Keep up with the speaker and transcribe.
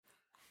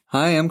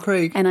Hi, I'm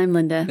Craig. And I'm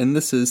Linda. And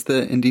this is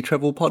the Indie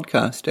Travel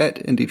Podcast at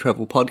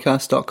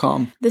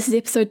indietravelpodcast.com. This is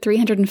episode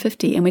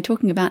 350, and we're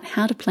talking about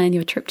how to plan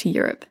your trip to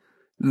Europe.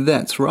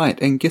 That's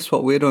right. And guess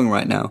what we're doing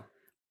right now?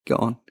 Go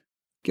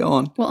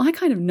on. Well, I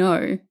kind of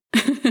know.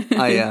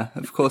 Yeah,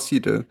 of course you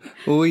do.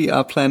 We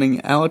are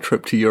planning our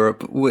trip to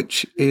Europe,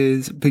 which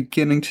is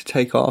beginning to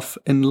take off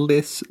in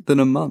less than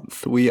a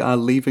month. We are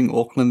leaving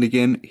Auckland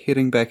again,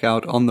 heading back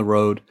out on the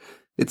road.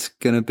 It's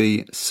going to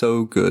be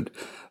so good.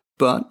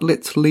 But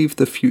let's leave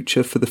the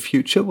future for the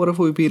future. What have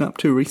we been up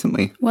to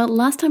recently? Well,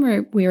 last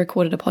time we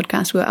recorded a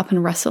podcast, we were up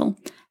in Russell.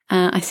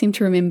 I seem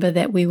to remember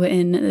that we were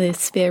in the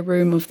spare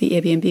room of the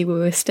Airbnb we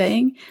were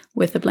staying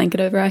with a blanket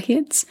over our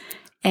heads.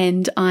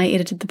 And I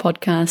edited the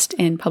podcast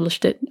and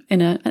published it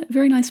in a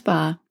very nice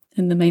bar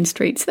in the main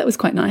street. So that was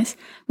quite nice.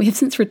 We have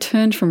since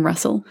returned from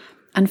Russell.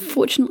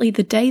 Unfortunately,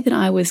 the day that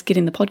I was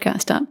getting the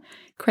podcast up,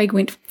 Craig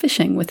went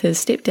fishing with his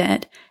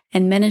stepdad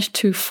and managed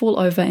to fall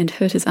over and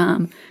hurt his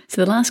arm. So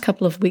the last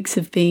couple of weeks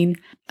have been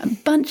a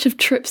bunch of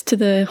trips to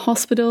the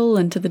hospital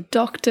and to the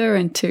doctor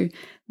and to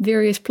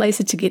various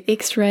places to get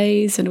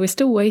x-rays, and we're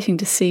still waiting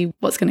to see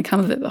what's going to come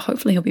of it, but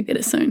hopefully he'll be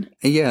better soon.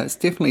 Yeah, it's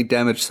definitely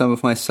damaged some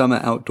of my summer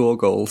outdoor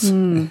goals.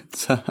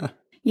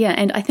 Yeah,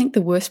 and I think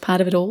the worst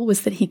part of it all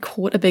was that he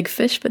caught a big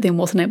fish but then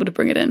wasn't able to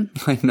bring it in.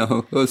 I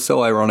know, it was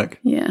so ironic.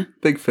 Yeah.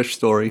 Big fish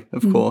story,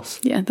 of course.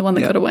 Yeah, the one that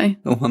got away.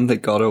 The one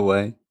that got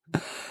away.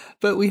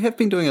 But we have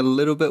been doing a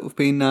little bit. We've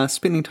been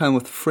spending time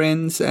with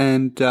friends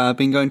and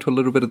been going to a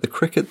little bit of the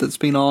cricket that's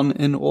been on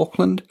in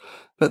Auckland.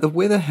 But the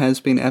weather has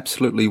been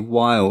absolutely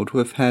wild.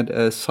 We've had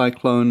a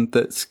cyclone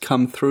that's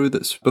come through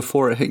that's,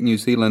 before it hit New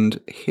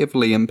Zealand,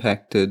 heavily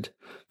impacted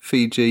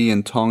Fiji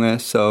and Tonga.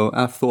 So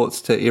our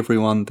thoughts to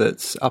everyone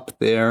that's up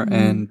there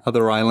and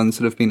other islands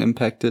that have been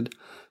impacted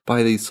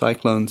by these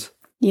cyclones.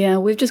 Yeah,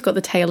 we've just got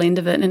the tail end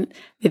of it, and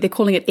they're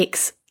calling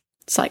it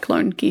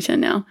Cyclone Gita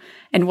now.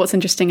 And what's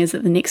interesting is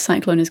that the next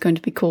cyclone is going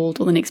to be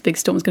called, or the next big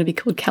storm is going to be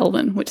called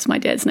Calvin, which is my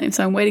dad's name.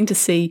 So I'm waiting to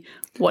see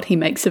what he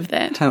makes of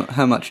that.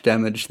 How much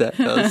damage that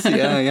does.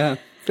 Yeah,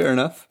 fair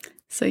enough.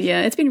 So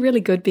yeah, it's been really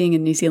good being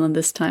in New Zealand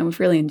this time. We've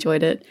really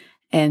enjoyed it.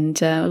 And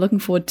we're looking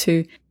forward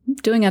to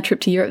doing our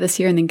trip to Europe this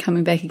year and then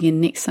coming back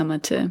again next summer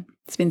to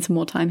spend some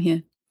more time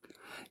here.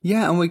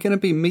 Yeah, and we're going to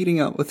be meeting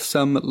up with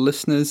some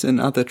listeners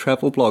and other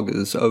travel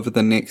bloggers over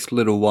the next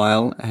little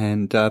while,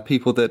 and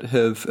people that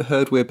have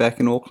heard we're back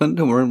in Auckland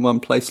and we're in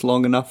one place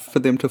long enough for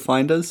them to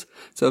find us.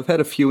 So I've had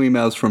a few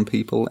emails from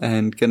people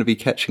and going to be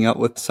catching up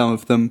with some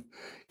of them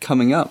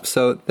coming up.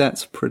 So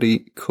that's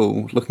pretty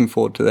cool. Looking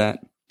forward to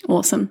that.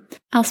 Awesome.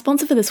 Our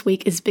sponsor for this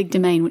week is Big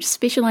Domain, which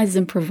specializes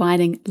in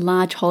providing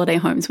large holiday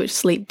homes which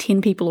sleep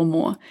 10 people or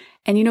more.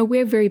 And you know,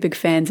 we're very big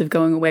fans of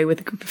going away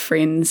with a group of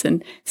friends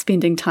and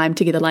spending time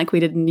together like we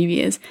did in New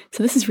Year's.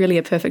 So this is really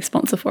a perfect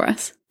sponsor for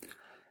us.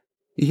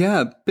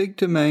 Yeah, Big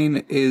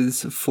Domain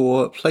is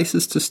for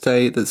places to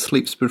stay that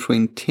sleeps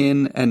between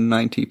 10 and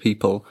 90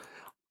 people.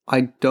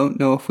 I don't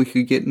know if we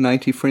could get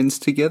 90 friends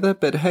together,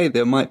 but hey,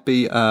 there might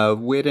be a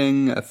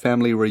wedding, a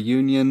family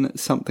reunion,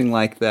 something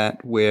like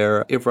that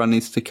where everyone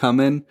needs to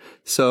come in.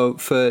 So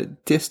for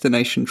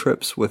destination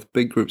trips with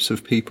big groups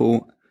of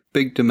people,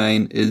 Big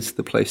Domain is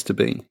the place to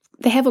be.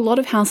 They have a lot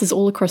of houses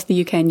all across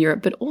the UK and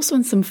Europe, but also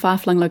in some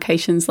far-flung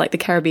locations like the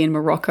Caribbean,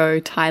 Morocco,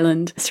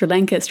 Thailand, Sri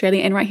Lanka,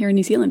 Australia, and right here in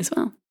New Zealand as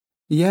well.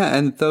 Yeah,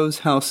 and those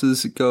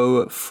houses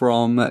go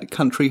from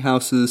country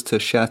houses to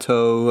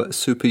chateau,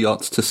 super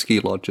yachts to ski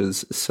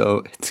lodges,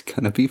 so it's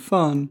going to be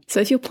fun. So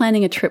if you're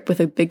planning a trip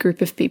with a big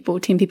group of people,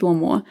 10 people or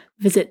more,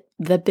 visit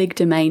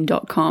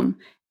thebigdomain.com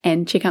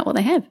and check out what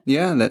they have.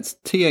 Yeah, that's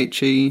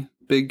THE,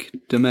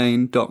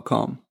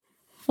 bigdomain.com.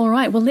 All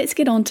right, well, let's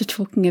get on to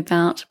talking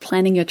about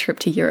planning your trip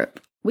to Europe.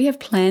 We have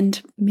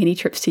planned many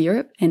trips to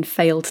Europe and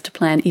failed to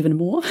plan even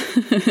more.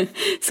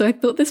 So I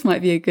thought this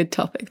might be a good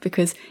topic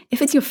because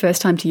if it's your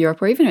first time to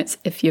Europe, or even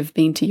if you've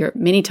been to Europe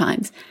many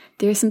times,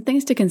 there are some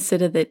things to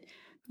consider that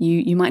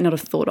you might not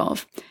have thought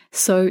of.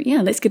 So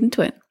yeah, let's get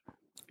into it.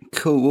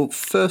 Cool. Well,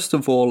 first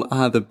of all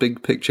are the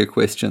big picture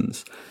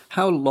questions.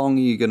 How long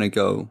are you going to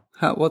go?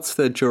 What's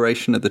the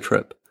duration of the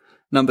trip?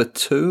 Number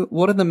 2,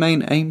 what are the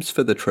main aims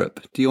for the trip?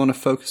 Do you want to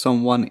focus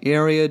on one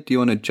area? Do you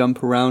want to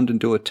jump around and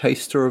do a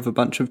taster of a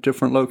bunch of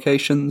different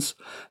locations?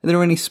 Are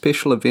there any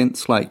special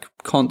events like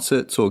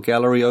concerts or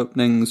gallery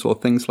openings or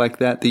things like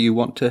that you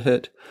want to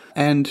hit?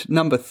 And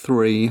number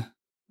 3,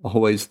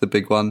 always the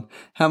big one,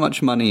 how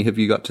much money have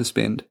you got to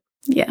spend?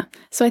 Yeah,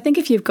 so I think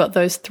if you've got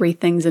those 3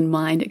 things in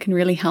mind, it can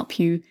really help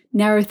you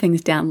narrow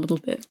things down a little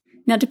bit.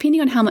 Now, depending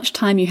on how much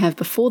time you have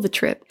before the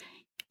trip,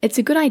 it's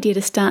a good idea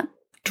to start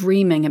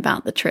dreaming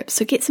about the trip.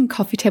 So get some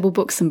coffee table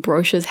books, some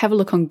brochures, have a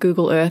look on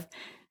Google Earth.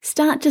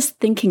 Start just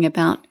thinking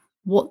about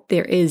what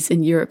there is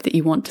in Europe that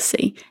you want to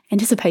see.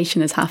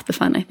 Anticipation is half the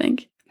fun, I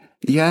think.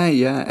 Yeah.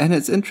 And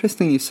it's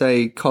interesting you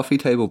say coffee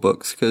table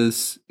books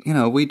because,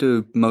 we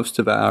do most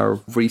of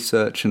our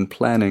research and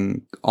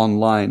planning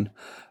online.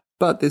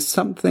 But there's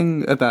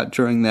something about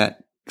during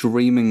that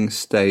dreaming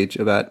stage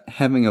about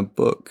having a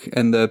book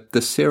and the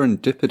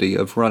serendipity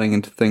of running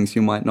into things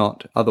you might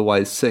not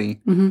otherwise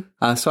see.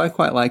 So I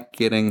quite like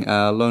getting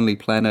Lonely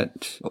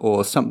Planet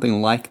or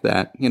something like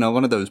that,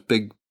 one of those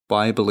big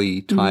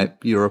Bible-y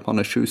type Europe on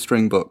a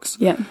shoestring books.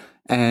 Yeah.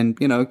 And,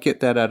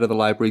 get that out of the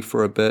library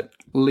for a bit,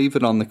 leave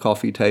it on the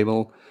coffee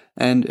table,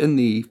 and in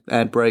the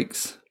ad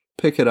breaks,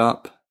 pick it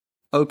up,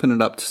 open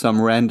it up to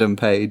some random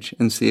page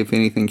and see if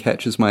anything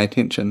catches my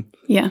attention.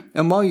 Yeah.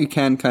 And while you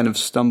can kind of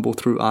stumble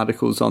through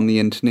articles on the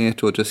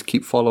internet or just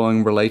keep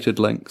following related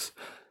links,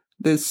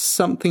 there's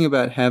something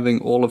about having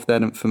all of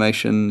that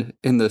information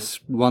in this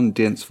one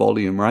dense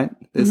volume, right?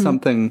 There's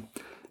something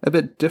a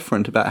bit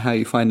different about how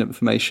you find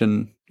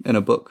information in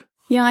a book.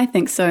 Yeah, I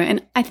think so.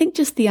 And I think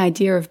just the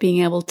idea of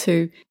being able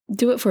to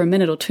do it for a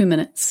minute or 2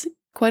 minutes,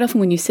 quite often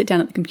when you sit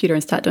down at the computer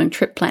and start doing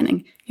trip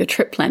planning, you're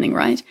trip planning,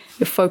 right?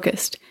 You're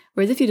focused.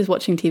 Whereas if you're just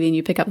watching TV and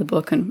you pick up the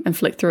book and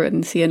flick through it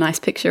and see a nice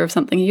picture of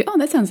something, oh,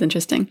 that sounds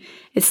interesting.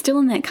 It's still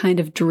in that kind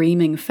of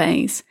dreaming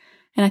phase.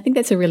 And I think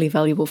that's a really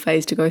valuable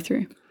phase to go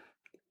through.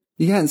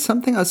 Yeah, and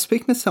something I was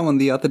speaking to someone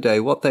the other day,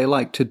 what they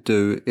like to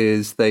do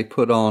is they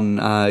put on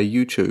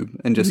YouTube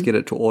and just get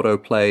it to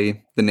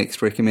autoplay the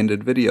next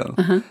recommended video.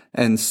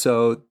 And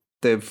so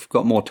they've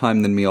got more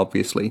time than me,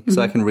 obviously,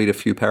 so I can read a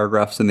few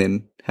paragraphs and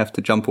then have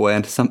to jump away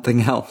into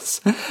something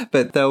else.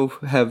 But they'll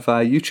have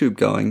YouTube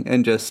going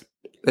and just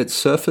it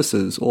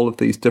surfaces all of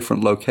these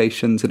different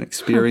locations and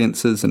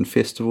experiences and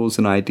festivals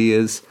and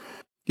ideas,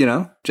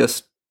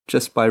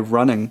 just by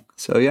running.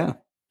 So, yeah.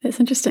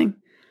 That's interesting.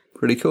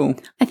 Pretty cool.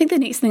 I think the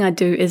next thing I'd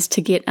do is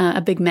to get a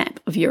big map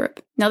of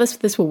Europe. Now,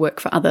 this will work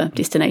for other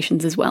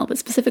destinations as well, but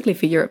specifically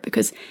for Europe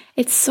because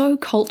it's so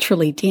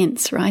culturally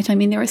dense, right? I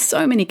mean, there are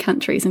so many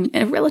countries in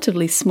a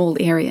relatively small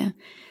area.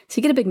 So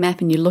you get a big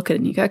map and you look at it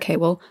and you go, okay,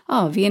 well,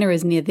 Vienna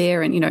is near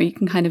there, and, you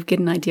can kind of get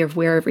an idea of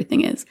where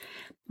everything is,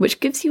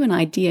 which gives you an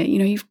idea.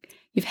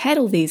 You've had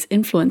all these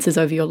influences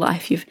over your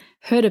life. You've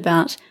heard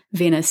about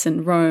Venice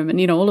and Rome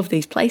and, all of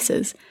these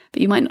places,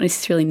 but you might not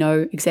necessarily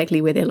know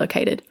exactly where they're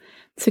located.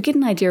 So get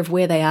an idea of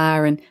where they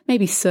are and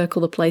maybe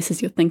circle the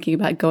places you're thinking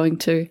about going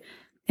to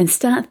and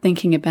start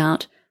thinking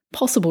about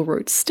possible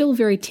routes, still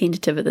very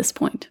tentative at this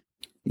point.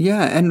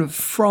 Yeah, and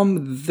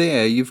from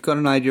there, you've got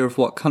an idea of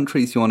what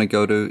countries you want to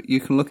go to. You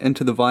can look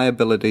into the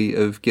viability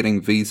of getting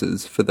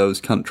visas for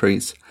those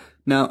countries.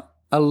 Now,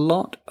 a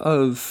lot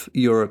of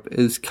Europe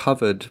is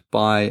covered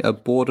by a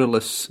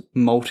borderless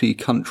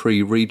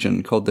multi-country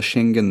region called the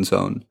Schengen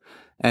zone.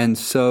 And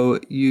so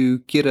you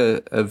get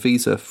a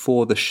visa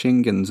for the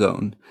Schengen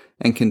zone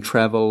and can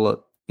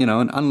travel,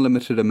 an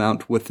unlimited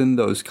amount within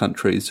those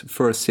countries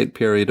for a set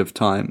period of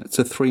time. It's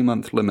a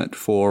 3-month limit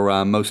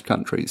for most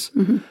countries.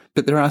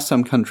 But there are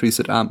some countries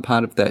that aren't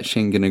part of that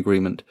Schengen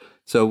agreement.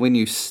 So when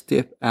you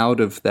step out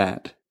of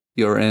that,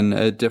 you're in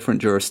a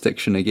different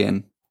jurisdiction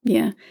again.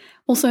 Yeah.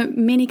 Also,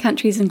 many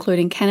countries,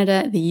 including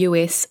Canada, the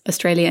US,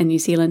 Australia, and New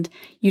Zealand,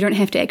 you don't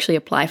have to actually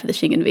apply for the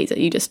Schengen visa.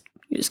 You just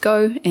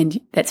go and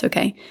that's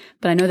okay.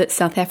 But I know that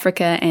South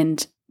Africa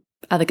and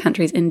other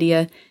countries,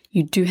 India,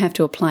 you do have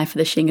to apply for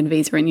the Schengen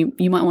visa, and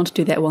you might want to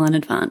do that well in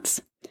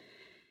advance.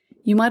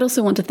 You might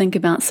also want to think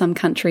about some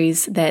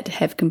countries that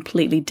have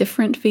completely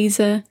different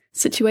visa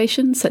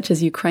situations, such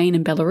as Ukraine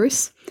and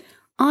Belarus.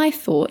 I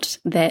thought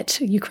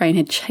that Ukraine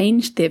had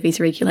changed their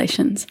visa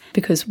regulations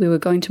because we were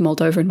going to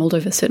Moldova, and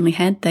Moldova certainly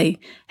had. They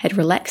had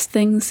relaxed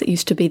things. It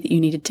used to be that you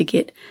needed to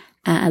get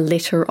a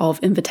letter of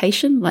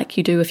invitation like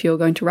you do if you're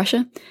going to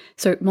Russia.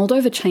 So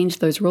Moldova changed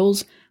those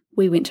rules.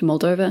 We went to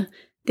Moldova.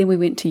 Then we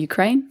went to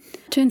Ukraine.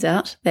 Turns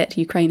out that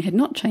Ukraine had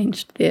not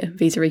changed their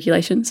visa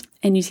regulations,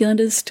 and New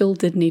Zealanders still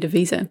did need a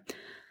visa.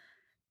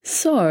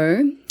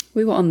 So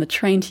we were on the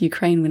train to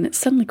Ukraine when it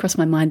suddenly crossed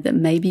my mind that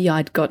maybe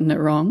I'd gotten it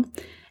wrong.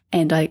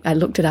 And I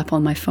looked it up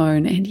on my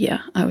phone, and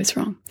yeah, I was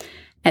wrong.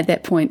 At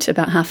that point,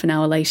 about half an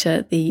hour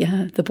later,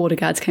 the border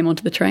guards came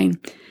onto the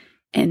train,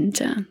 and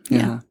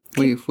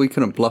we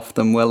couldn't bluff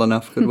them well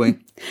enough, could we?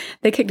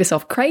 They kicked us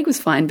off. Craig was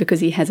fine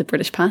because he has a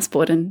British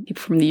passport, and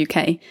people from the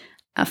UK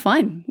are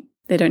fine.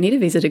 They don't need a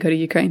visa to go to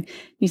Ukraine.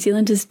 New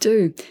Zealanders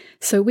do.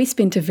 So we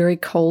spent a very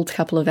cold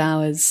couple of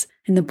hours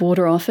in the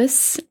border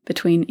office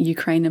between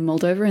Ukraine and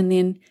Moldova, and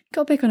then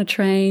got back on a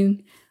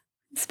train,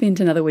 spent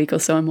another week or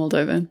so in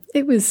Moldova.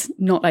 It was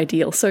not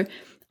ideal. So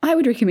I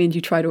would recommend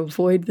you try to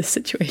avoid this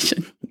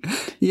situation.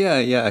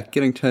 Yeah.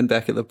 Getting turned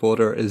back at the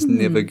border is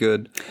never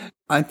good.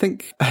 I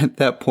think at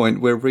that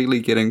point, we're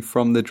really getting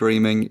from the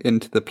dreaming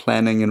into the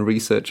planning and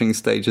researching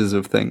stages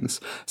of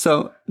things.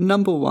 So,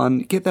 number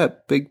one, get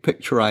that big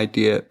picture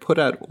idea, put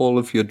out all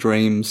of your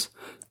dreams,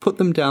 put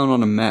them down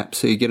on a map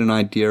so you get an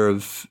idea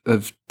of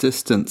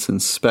distance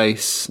and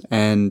space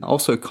and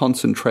also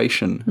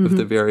concentration of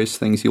the various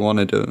things you want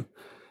to do.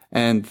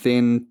 And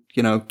then,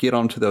 get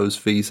onto those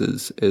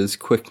visas as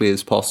quickly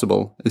as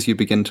possible as you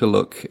begin to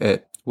look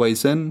at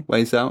ways in,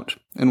 ways out,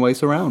 and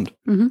ways around.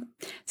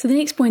 So the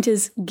next point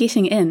is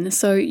getting in.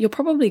 So you're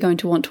probably going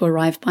to want to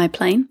arrive by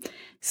plane.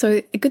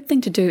 So a good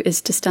thing to do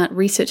is to start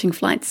researching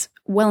flights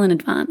well in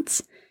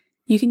advance.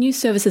 You can use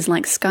services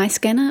like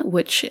Skyscanner,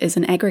 which is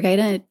an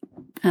aggregator.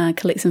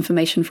 collects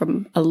information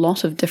from a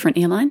lot of different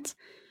airlines.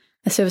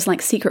 A service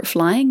like Secret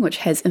Flying, which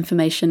has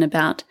information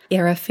about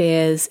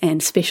airfares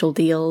and special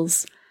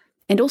deals,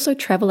 and also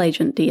travel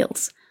agent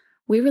deals.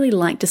 We really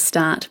like to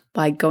start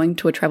by going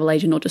to a travel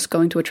agent or just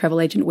going to a travel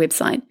agent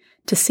website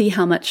to see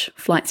how much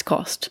flights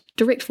cost,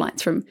 direct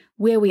flights from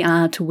where we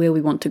are to where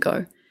we want to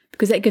go,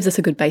 because that gives us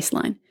a good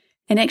baseline.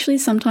 And actually,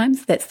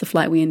 sometimes that's the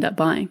flight we end up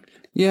buying.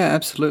 Yeah,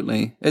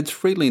 absolutely.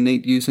 It's really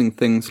neat using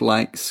things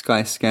like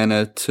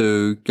Skyscanner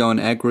to go and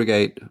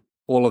aggregate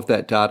all of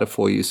that data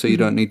for you, so you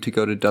don't need to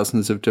go to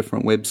dozens of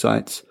different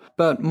websites.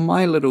 But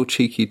my little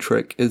cheeky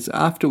trick is,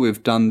 after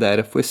we've done that,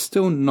 if we're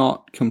still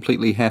not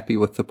completely happy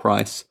with the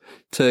price,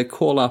 to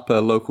call up a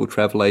local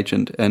travel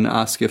agent and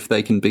ask if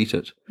they can beat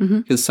it.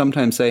 Because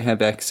sometimes they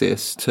have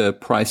access to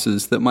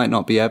prices that might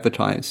not be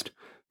advertised,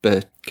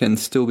 but can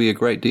still be a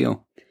great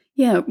deal.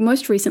 Yeah,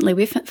 most recently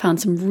we've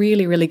found some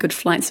really, really good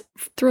flights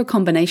through a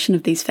combination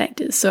of these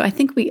factors. So I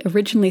think we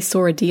originally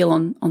saw a deal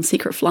on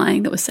Secret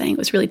Flying that was saying it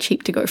was really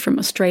cheap to go from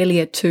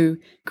Australia to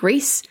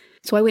Greece.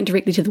 So I went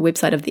directly to the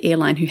website of the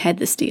airline who had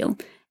this deal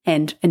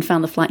and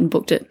found the flight and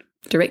booked it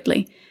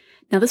directly.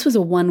 Now, this was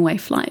a one-way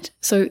flight.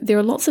 So there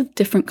are lots of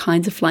different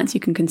kinds of flights you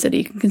can consider.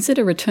 You can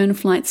consider return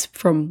flights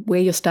from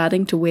where you're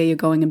starting to where you're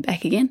going and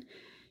back again.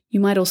 You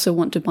might also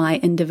want to buy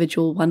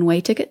individual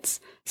one-way tickets.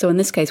 So in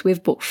this case,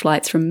 we've booked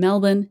flights from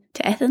Melbourne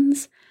to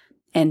Athens,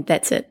 and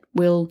that's it.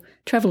 We'll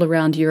travel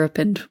around Europe,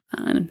 and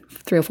in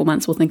 3 or 4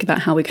 months, we'll think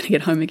about how we're going to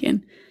get home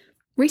again.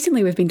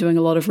 Recently, we've been doing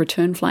a lot of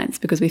return flights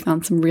because we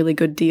found some really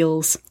good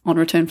deals on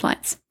return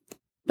flights.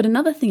 But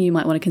another thing you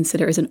might want to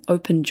consider is an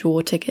open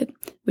jaw ticket,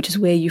 which is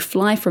where you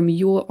fly from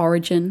your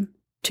origin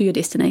to your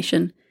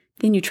destination,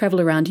 then you travel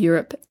around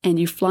Europe and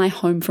you fly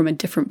home from a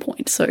different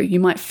point. So you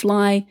might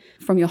fly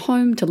from your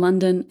home to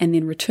London and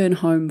then return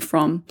home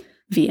from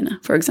Vienna,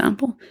 for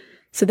example.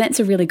 So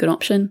that's a really good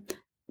option.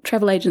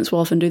 Travel agents will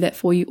often do that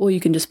for you, or you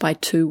can just buy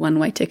 2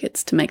 one-way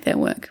tickets to make that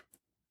work.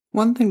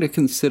 One thing to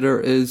consider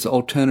is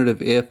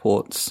alternative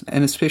airports,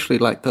 and especially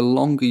like the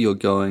longer you're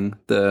going,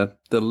 the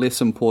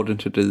less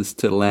important it is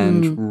to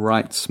land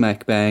right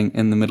smack bang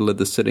in the middle of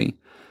the city.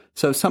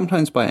 So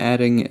sometimes by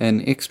adding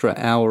an extra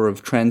hour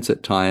of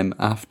transit time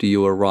after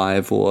you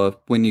arrive or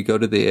when you go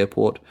to the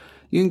airport,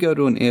 you can go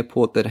to an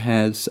airport that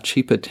has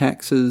cheaper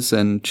taxes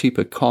and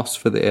cheaper costs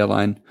for the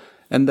airline,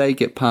 and they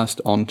get passed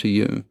on to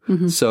you.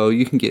 So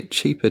you can get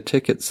cheaper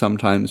tickets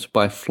sometimes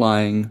by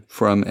flying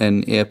from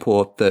an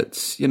airport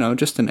that's,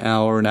 just an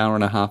hour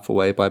and a half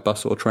away by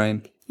bus or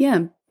train.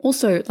 Yeah.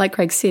 Also, like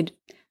Craig said,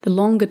 the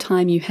longer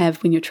time you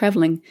have when you're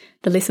traveling,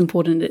 the less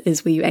important it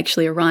is where you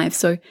actually arrive.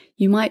 So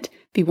you might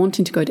be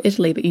wanting to go to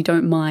Italy, but you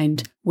don't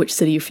mind which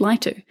city you fly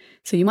to.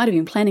 So you might have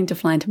been planning to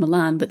fly into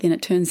Milan, but then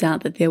it turns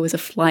out that there was a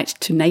flight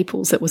to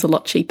Naples that was a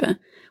lot cheaper.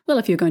 Well,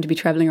 if you're going to be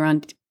traveling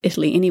around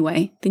Italy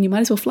anyway, then you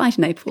might as well fly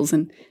to Naples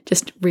and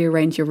just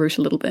rearrange your route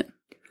a little bit.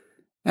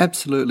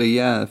 Absolutely,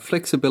 yeah.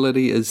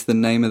 Flexibility is the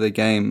name of the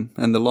game,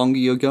 and the longer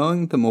you're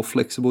going, the more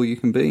flexible you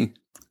can be.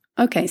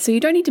 Okay, so you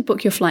don't need to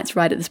book your flights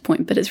right at this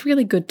point, but it's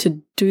really good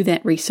to do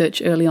that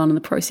research early on in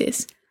the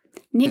process.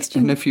 Next,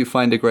 and if you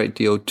find a great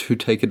deal, do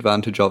take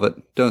advantage of it.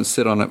 Don't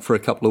sit on it for a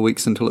couple of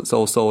weeks until it's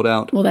all sold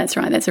out. Well, that's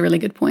right. That's a really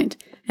good point.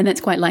 And that's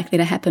quite likely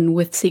to happen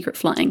with Secret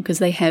Flying because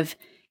they have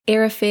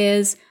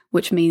airfares,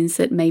 which means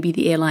that maybe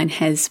the airline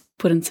has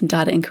put in some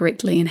data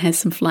incorrectly and has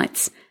some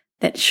flights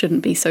that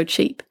shouldn't be so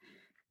cheap.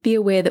 Be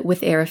aware that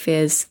with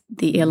airfares,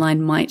 the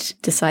airline might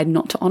decide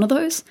not to honour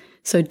those,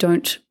 so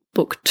don't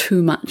book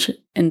too much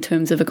in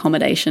terms of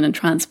accommodation and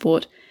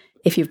transport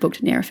if you've booked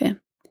an airfare.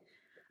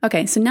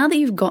 Okay, so now that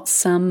you've got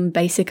some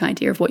basic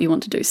idea of what you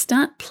want to do,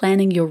 start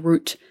planning your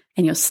route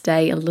and your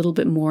stay a little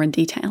bit more in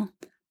detail.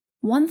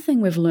 One thing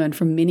we've learned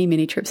from many,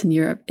 many trips in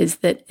Europe is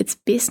that it's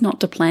best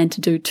not to plan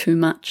to do too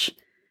much.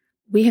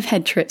 We have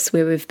had trips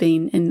where we've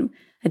been in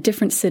a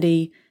different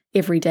city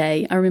every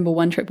day. I remember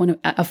one trip,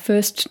 our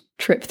first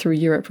trip through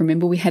Europe,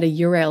 remember we had a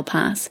Eurail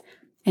pass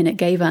and it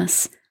gave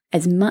us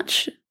as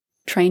much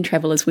train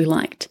travel as we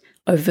liked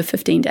over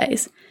 15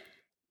 days.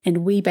 And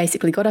we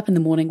basically got up in the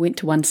morning, went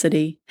to one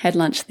city, had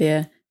lunch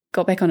there,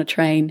 got back on a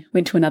train,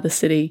 went to another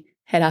city,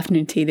 had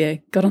afternoon tea there,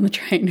 got on the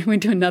train,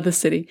 went to another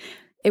city.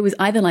 It was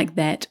either like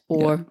that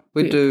or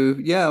we'd do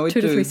 2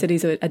 to 3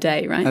 cities a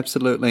day, right?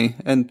 Absolutely.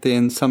 And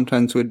then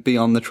sometimes we'd be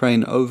on the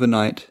train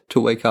overnight to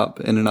wake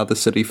up in another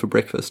city for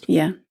breakfast.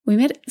 Yeah. We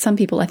met some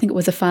people, I think it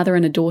was a father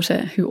and a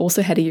daughter, who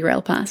also had a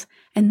Eurail pass,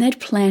 and they'd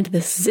planned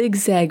this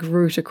zigzag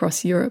route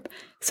across Europe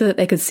so that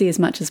they could see as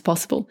much as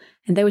possible.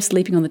 And they were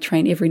sleeping on the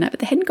train every night,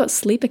 but they hadn't got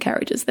sleeper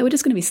carriages. They were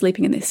just going to be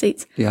sleeping in their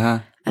seats.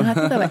 Yeah. And I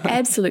thought they were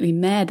absolutely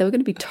mad. They were going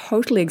to be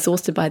totally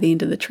exhausted by the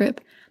end of the trip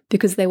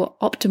because they were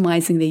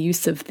optimizing their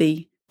use of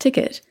the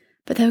ticket,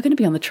 but they were going to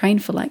be on the train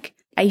for like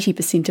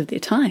 80% of their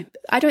time.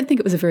 I don't think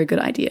it was a very good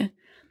idea.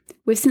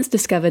 We've since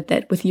discovered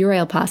that with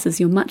Eurail passes,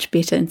 you're much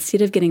better,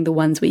 instead of getting the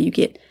ones where you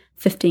get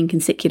 15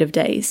 consecutive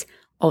days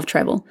of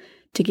travel,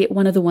 to get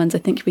one of the ones I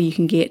think where you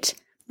can get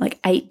like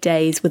 8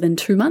 days within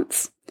 2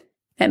 months.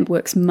 That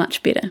works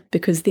much better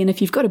because then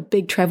if you've got a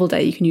big travel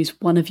day, you can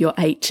use one of your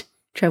 8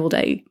 travel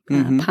day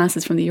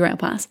passes from the Eurail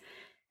Pass.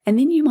 And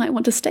then you might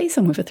want to stay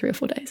somewhere for 3 or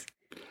 4 days.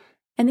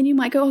 And then you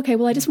might go, okay,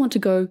 well, I just want to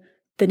go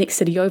the next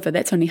city over.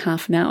 That's only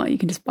half an hour. You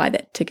can just buy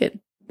that ticket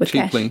with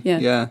cheaply.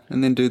 Cash. Yeah.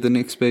 And then do the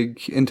next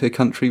big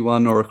inter-country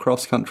one or a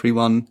cross-country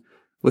one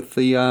with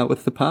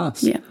the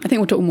pass. Yeah. I think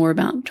we'll talk more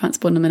about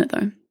transport in a minute,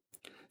 though.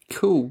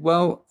 Cool.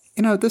 Well,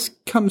 this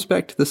comes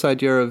back to this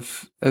idea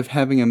of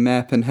having a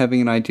map and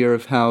having an idea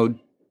of how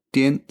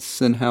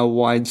dense and how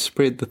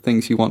widespread the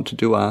things you want to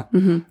do are.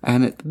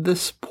 And at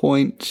this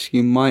point,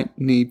 you might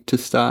need to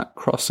start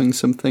crossing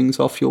some things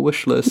off your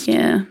wish list.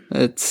 Yeah.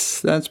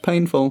 That's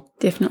painful.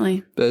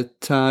 Definitely.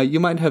 But you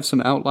might have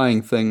some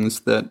outlying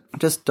things that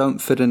just don't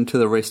fit into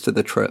the rest of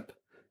the trip.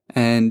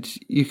 And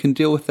you can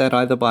deal with that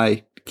either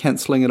by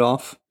cancelling it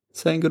off,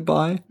 saying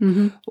goodbye,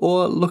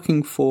 or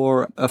looking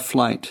for a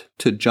flight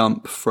to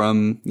jump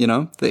from,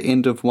 the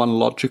end of one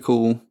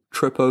logical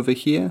trip over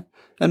here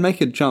and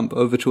make a jump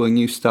over to a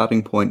new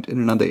starting point in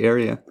another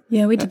area.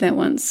 Yeah, we did that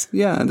once.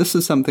 Yeah, and this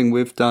is something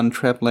we've done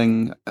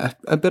traveling,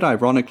 a bit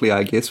ironically,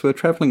 I guess. We're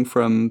traveling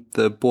from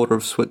the border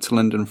of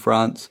Switzerland and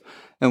France,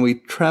 and we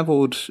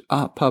traveled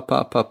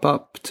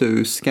up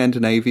to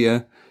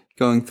Scandinavia,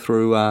 going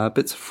through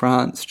bits of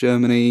France,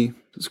 Germany.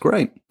 It was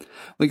great.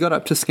 We got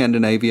up to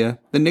Scandinavia.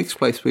 The next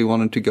place we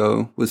wanted to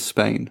go was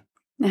Spain.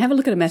 Now have a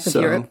look at a map of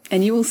Europe,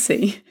 and you will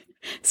see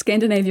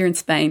Scandinavia and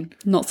Spain,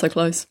 not so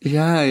close.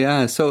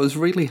 Yeah. So it was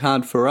really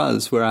hard for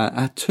us, where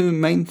our two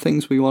main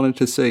things we wanted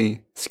to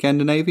see,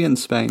 Scandinavia and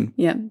Spain.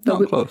 Yeah.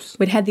 Not close.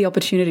 We'd had the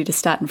opportunity to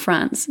start in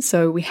France,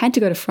 so we had to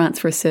go to France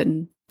for a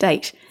certain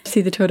date to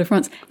see the Tour de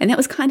France, and that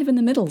was kind of in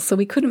the middle, so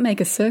we couldn't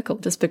make a circle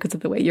just because of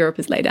the way Europe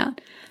is laid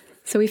out.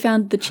 So we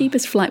found the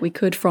cheapest flight we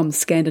could from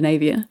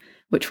Scandinavia,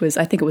 which was,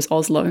 I think it was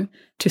Oslo,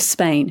 to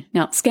Spain.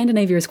 Now,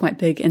 Scandinavia is quite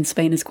big and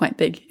Spain is quite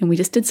big, and we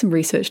just did some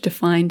research to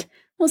find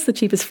what's the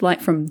cheapest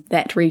flight from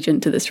that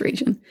region to this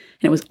region. And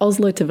it was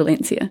Oslo to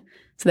Valencia.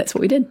 So that's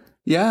what we did.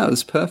 Yeah, it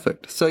was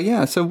perfect. So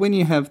when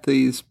you have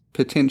these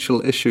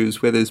potential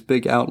issues where there's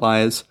big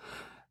outliers,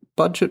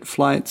 budget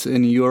flights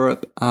in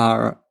Europe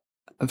are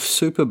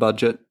super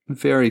budget,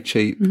 very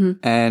cheap,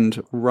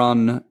 and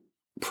run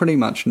pretty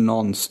much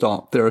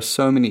non-stop. There are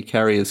so many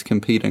carriers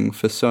competing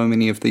for so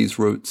many of these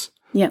routes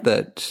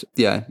that,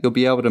 you'll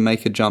be able to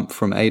make a jump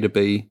from A to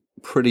B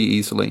pretty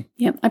easily.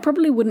 Yeah, I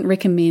probably wouldn't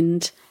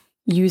recommend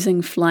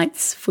using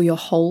flights for your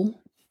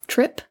whole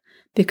trip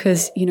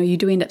because, you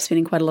do end up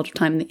spending quite a lot of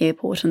time in the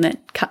airport and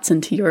that cuts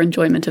into your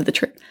enjoyment of the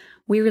trip.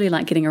 We really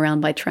like getting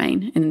around by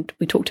train, and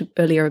we talked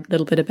earlier a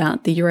little bit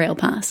about the Eurail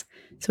Pass.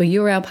 So a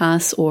Eurail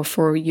Pass, or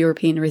for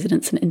European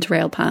residents, an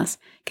Interrail Pass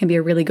can be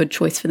a really good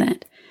choice for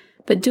that.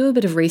 But do a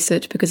bit of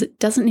research because it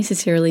doesn't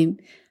necessarily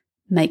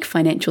make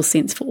financial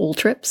sense for all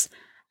trips.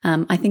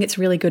 I think it's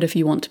really good if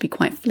you want to be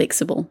quite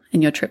flexible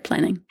in your trip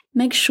planning.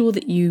 Make sure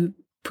that you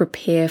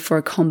prepare for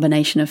a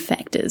combination of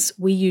factors.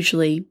 We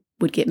usually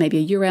would get maybe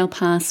a Eurail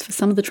Pass for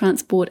some of the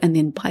transport and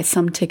then buy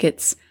some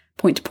tickets,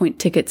 point-to-point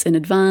tickets in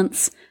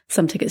advance,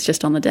 some tickets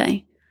just on the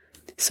day.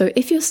 So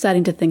if you're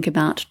starting to think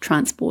about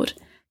transport,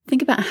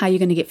 think about how you're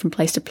going to get from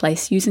place to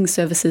place using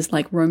services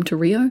like Rome to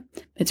Rio.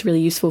 It's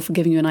really useful for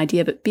giving you an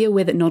idea, but be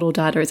aware that not all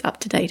data is up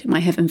to date. It might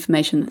have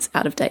information that's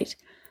out of date.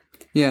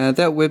 Yeah,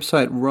 that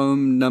website,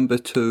 Rome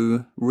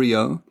 2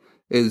 Rio,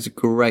 is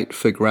great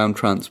for ground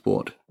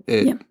transport.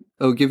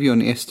 It'll give you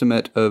an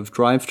estimate of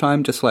drive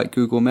time, just like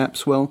Google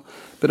Maps will,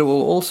 but it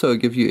will also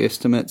give you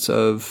estimates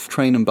of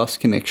train and bus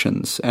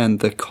connections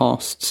and the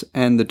costs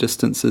and the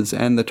distances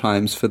and the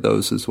times for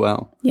those as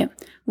well. Yeah.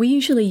 We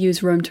usually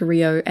use Rome to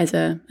Rio as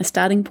a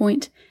starting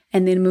point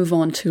and then move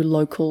on to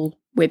local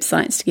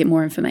websites to get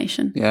more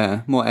information.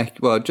 Yeah,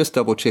 just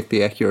double check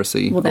the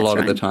accuracy a lot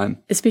of the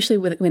time. Especially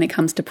when it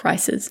comes to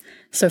prices.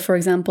 So for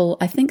example,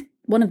 I think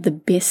one of the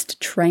best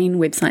train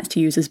websites to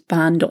use is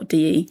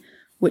bahn.de,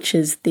 which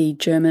is the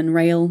German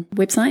rail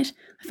website.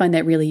 I find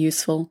that really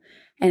useful.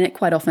 And it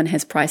quite often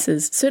has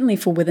prices, certainly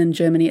for within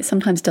Germany. It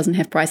sometimes doesn't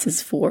have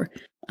prices for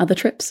other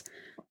trips.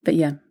 But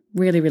yeah,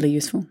 really, really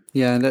useful.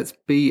 Yeah, that's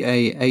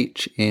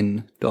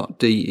bahn.de.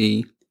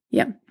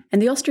 Yeah.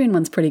 And the Austrian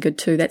one's pretty good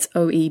too. That's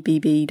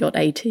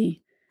oebb.at.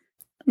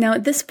 Now,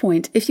 at this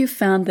point, if you've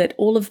found that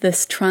all of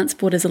this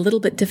transport is a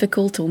little bit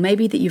difficult, or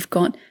maybe that you've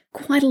got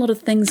quite a lot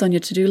of things on your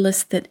to-do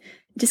list that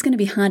are just going to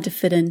be hard to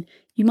fit in,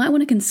 you might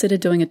want to consider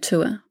doing a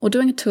tour, or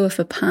doing a tour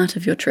for part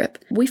of your trip.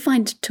 We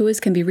find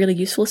tours can be really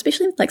useful,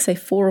 especially like, say,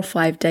 4 or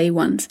 5 day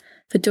ones,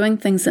 for doing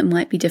things that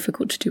might be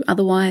difficult to do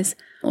otherwise.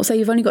 Or say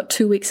you've only got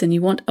 2 weeks and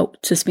you want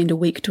to spend a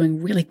week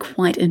doing really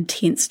quite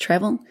intense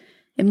travel.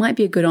 It might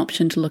be a good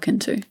option to look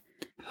into.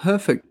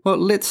 Perfect. Well,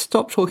 let's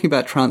stop talking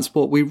about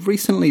transport. We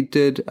recently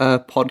did a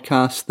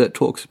podcast that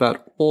talks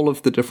about all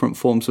of the different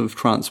forms of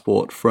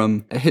transport,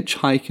 from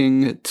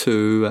hitchhiking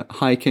to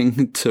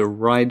hiking to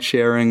ride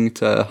sharing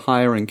to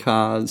hiring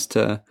cars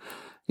to,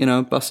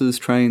 buses,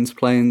 trains,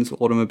 planes,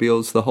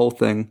 automobiles, the whole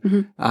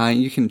thing.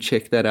 You can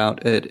check that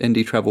out at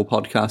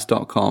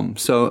indietravelpodcast.com.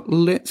 So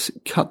let's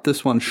cut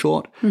this one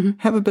short.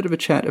 Have a bit of a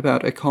chat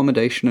about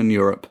accommodation in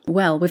Europe.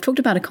 Well, we've talked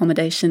about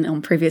accommodation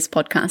on previous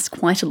podcasts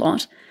quite a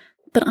lot.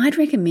 But I'd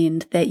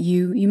recommend that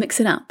you mix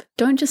it up.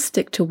 Don't just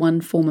stick to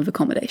one form of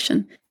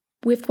accommodation.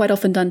 We've quite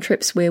often done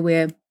trips where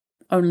we're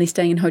only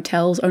staying in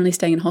hotels, only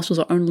staying in hostels,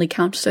 or only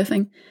couch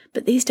surfing.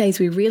 But these days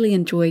we really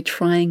enjoy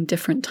trying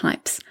different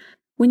types.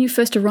 When you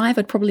first arrive,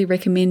 I'd probably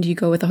recommend you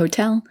go with a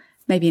hotel,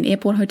 maybe an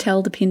airport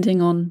hotel,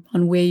 depending on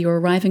where you're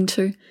arriving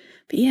to.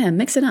 But yeah,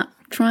 mix it up.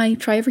 Try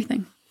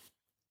everything.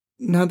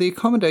 Now, the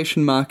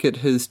accommodation market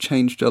has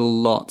changed a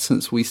lot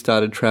since we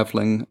started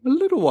traveling a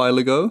little while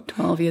ago.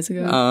 12 years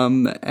ago.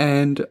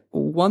 And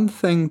one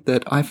thing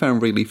that I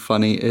found really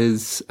funny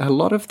is a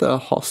lot of the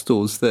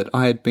hostels that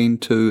I had been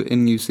to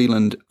in New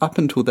Zealand, up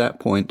until that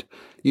point,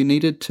 you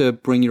needed to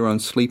bring your own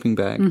sleeping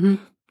bag. Mm-hmm.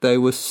 They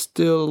were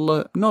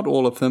still, not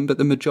all of them, but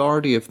the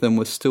majority of them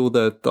were still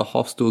the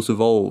hostels of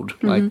old,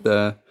 like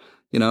the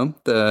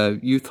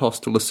Youth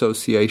Hostel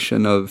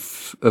Association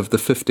of the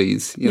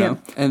 50s, you know,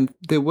 and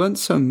there weren't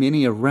so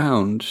many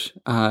around,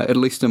 at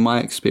least in my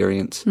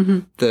experience,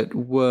 that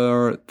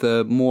were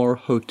the more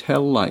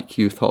hotel-like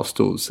youth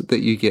hostels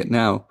that you get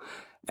now.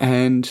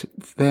 And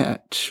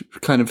that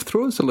kind of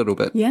threw us a little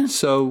bit. Yeah.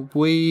 So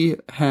we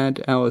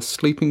had our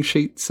sleeping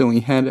sheets and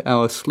we had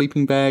our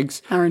sleeping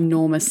bags. Our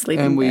enormous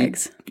sleeping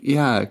bags.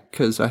 Yeah,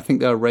 because I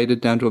think they were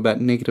rated down to about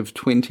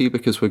 -20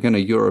 because we're going to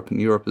Europe and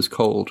Europe is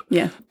cold.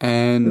 Yeah.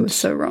 And we were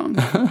so wrong.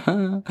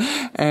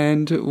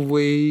 And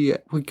we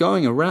were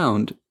going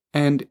around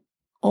and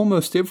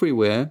almost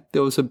everywhere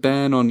there was a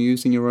ban on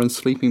using your own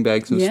sleeping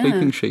bags and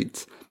sleeping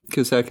sheets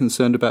because they're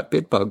concerned about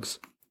bed bugs.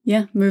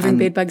 Yeah, moving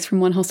bed bugs from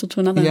one hostel to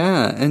another.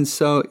 Yeah, and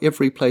so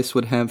every place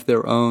would have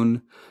their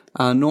own,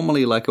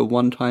 normally like a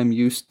one-time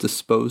use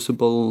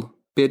disposable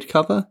bed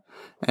cover,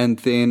 and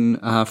then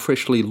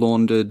freshly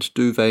laundered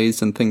duvets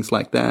and things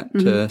like that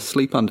to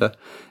sleep under.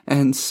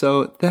 And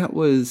so that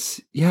was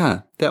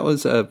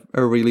a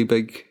really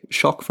big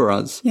shock for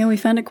us. Yeah, we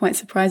found it quite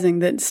surprising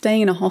that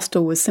staying in a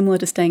hostel was similar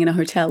to staying in a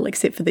hotel,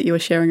 except for that you were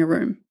sharing a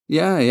room.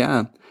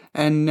 Yeah.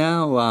 And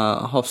now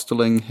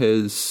hosteling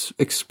has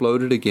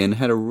exploded again,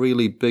 had a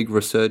really big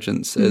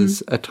resurgence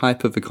as a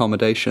type of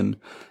accommodation.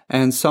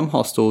 And some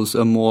hostels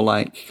are more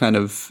like kind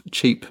of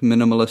cheap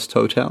minimalist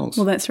hotels.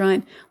 Well, that's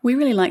right. We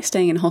really like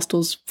staying in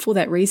hostels for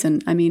that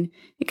reason. I mean,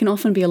 it can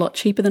often be a lot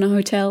cheaper than a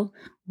hotel.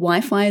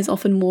 Wi-Fi is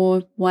often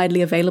more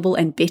widely available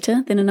and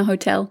better than in a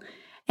hotel.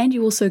 And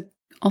you also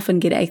often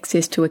get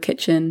access to a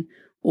kitchen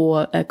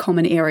or a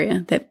common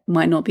area that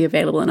might not be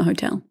available in a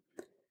hotel.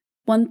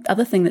 One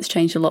other thing that's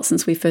changed a lot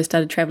since we first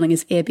started traveling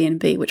is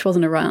Airbnb, which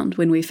wasn't around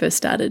when we first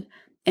started,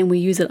 and we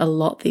use it a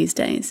lot these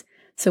days.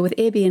 So with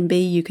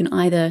Airbnb, you can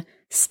either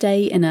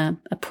stay in a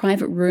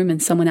private room in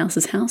someone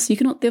else's house.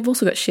 They've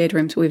also got shared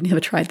rooms, but we've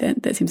never tried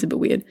that. That seems a bit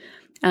weird.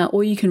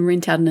 Or you can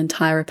rent out an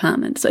entire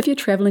apartment. So if you're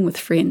traveling with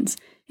friends,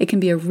 it can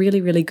be a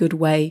really, really good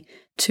way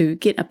to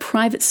get a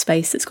private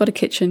space that's got a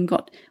kitchen,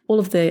 got all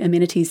of the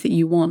amenities that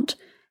you want,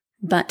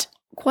 but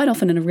quite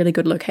often in a really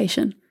good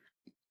location.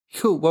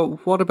 Cool. Well,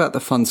 what about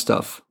the fun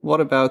stuff? What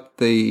about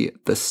the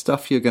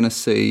stuff you're going to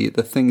see,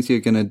 the things you're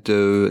going to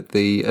do,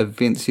 the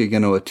events you're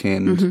going to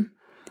attend?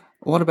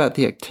 What about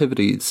the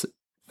activities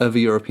of a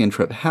European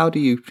trip? How do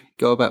you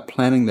go about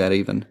planning that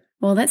even?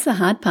 Well, that's the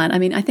hard part. I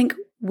mean, I think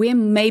we're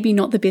maybe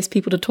not the best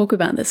people to talk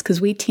about this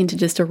because we tend to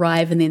just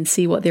arrive and then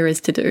see what there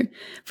is to do.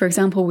 For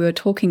example, we were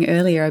talking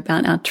earlier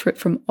about our trip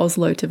from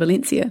Oslo to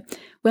Valencia.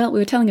 Well, we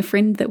were telling a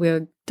friend that we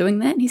were doing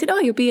that, and he said, "Oh,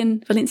 you'll be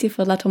in Valencia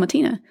for La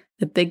Tomatina,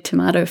 the big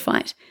tomato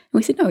fight." And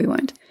we said, "No, we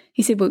won't."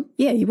 He said, "Well,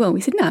 yeah, you will."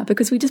 We said, "No,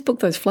 because we just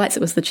booked those flights.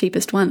 It was the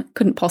cheapest one.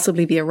 Couldn't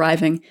possibly be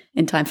arriving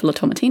in time for La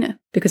Tomatina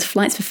because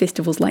flights for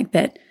festivals like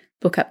that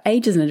book up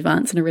ages in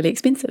advance and are really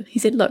expensive." He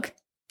said, "Look,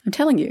 I'm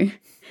telling you,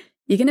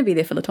 you're going to be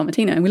there for La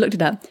Tomatina." And we looked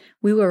it up.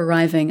 We were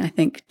arriving, I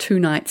think, 2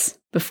 nights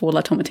before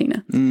La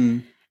Tomatina.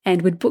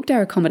 And we'd booked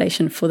our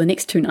accommodation for the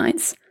next 2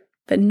 nights,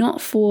 but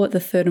not for the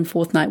 3rd and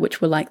 4th night,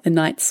 which were like the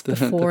nights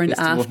before and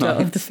after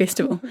of the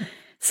festival.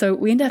 So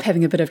we ended up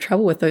having a bit of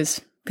trouble with those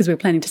because we were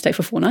planning to stay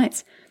for 4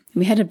 nights. And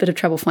we had a bit of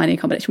trouble finding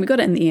accommodation. We got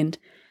it in the end.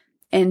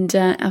 And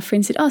our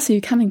friend said, "Oh, so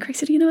you're coming?" Craig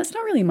said, "It's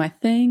not really my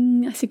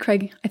thing." I said,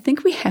 "Craig, I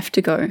think we have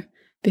to go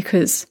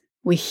because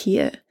we're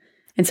here."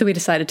 And so we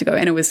decided to go,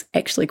 and it was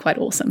actually quite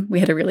awesome. We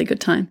had a really good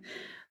time.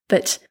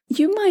 But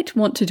you might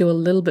want to do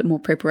a little bit more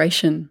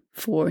preparation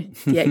for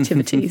the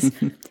activities.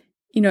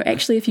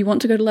 Actually, if you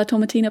want to go to La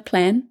Tomatina,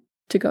 plan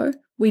to go.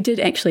 We did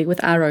actually with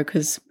Aro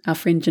because our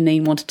friend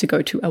Janine wanted to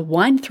go to a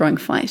wine throwing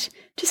fight,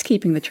 just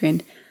keeping the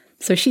trend.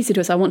 So she said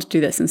to us, "I want to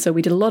do this." And so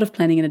we did a lot of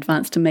planning in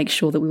advance to make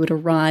sure that we would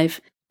arrive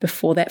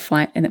before that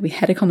fight and that we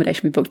had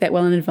accommodation. We booked that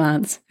well in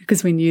advance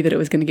because we knew that it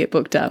was going to get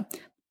booked up,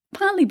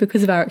 partly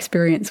because of our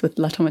experience with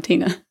La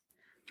Tomatina.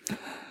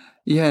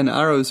 Yeah, and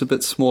Aro is a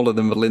bit smaller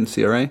than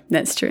Valencia, eh?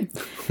 That's true.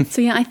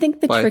 So yeah, I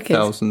think the by trick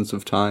thousands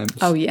of times.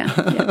 Oh yeah.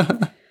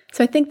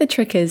 So I think the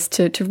trick is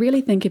to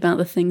really think about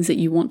the things that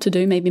you want to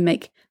do, maybe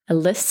make a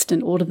list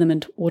and order them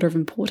in order of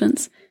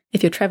importance.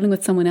 If you're traveling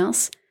with someone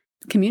else,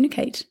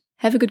 communicate.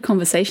 Have a good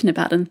conversation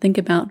about it and think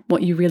about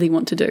what you really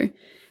want to do.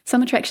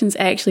 Some attractions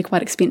are actually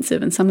quite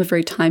expensive and some are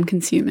very time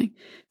consuming.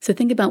 So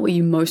think about what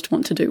you most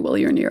want to do while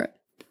you're in Europe.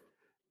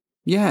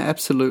 Yeah,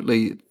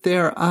 absolutely.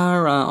 There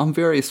are, on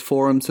various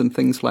forums and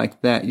things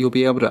like that, you'll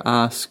be able to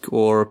ask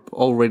or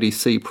already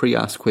see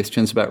pre-asked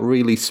questions about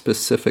really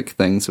specific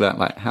things, about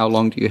like how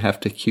long do you have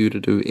to queue to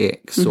do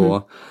X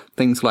or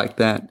things like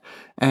that.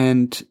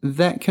 And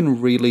that can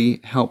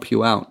really help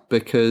you out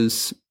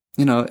because,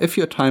 if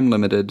you're time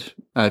limited,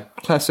 a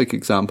classic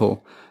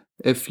example,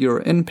 if you're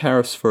in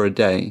Paris for a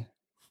day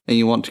and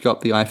you want to go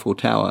up the Eiffel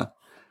Tower,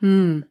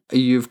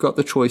 you've got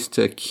the choice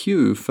to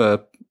queue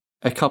for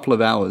a couple of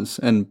hours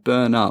and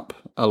burn up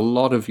a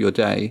lot of your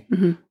day,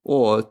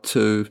 or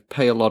to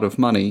pay a lot of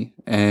money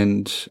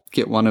and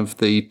get one of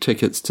the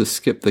tickets to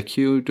skip the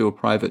queue, do a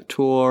private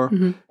tour,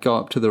 go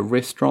up to the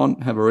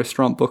restaurant, have a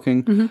restaurant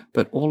booking.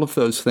 But all of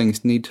those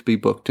things need to be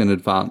booked in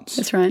advance.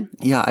 That's right.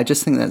 Yeah, I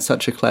just think that's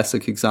such a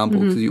classic example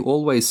because you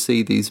always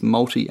see these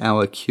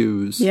multi-hour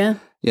queues,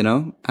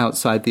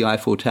 outside the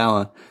Eiffel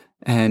Tower.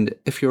 And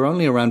if you're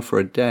only around for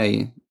a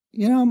day,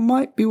 it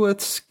might be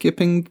worth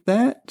skipping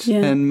that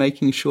and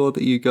making sure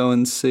that you go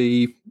and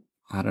see,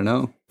 I don't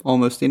know,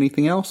 almost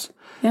anything else.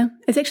 Yeah,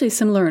 it's actually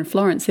similar in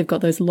Florence. They've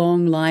got those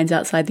long lines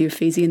outside the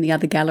Uffizi and the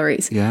other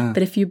galleries. Yeah.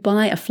 But if you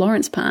buy a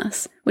Florence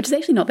pass, which is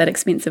actually not that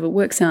expensive, it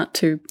works out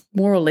to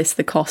more or less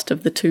the cost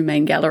of the two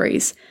main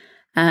galleries,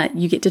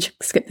 you get to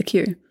skip the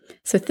queue.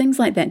 So things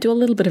like that, do a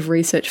little bit of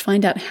research,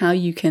 find out how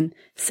you can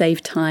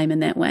save time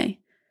in that way.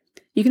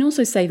 You can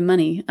also save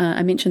money.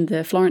 I mentioned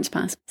the Florence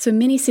pass. So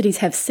many cities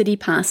have city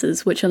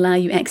passes, which allow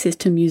you access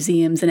to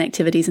museums and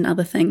activities and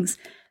other things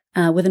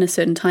within a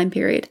certain time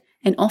period,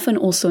 and often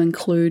also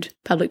include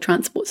public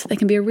transport. So they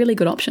can be a really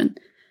good option.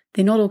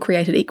 They're not all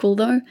created equal,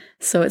 though,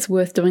 so it's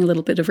worth doing a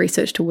little bit of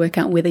research to work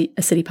out whether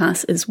a city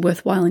pass is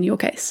worthwhile in your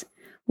case.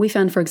 We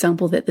found, for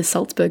example, that the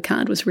Salzburg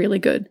card was really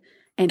good,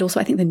 and also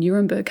I think the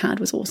Nuremberg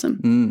card was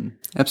awesome.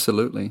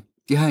 Absolutely.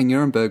 Yeah,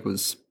 Nuremberg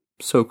was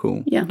so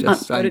cool. Yeah, go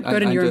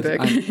to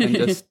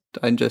Nuremberg.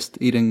 I'm just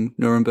eating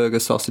Nuremberger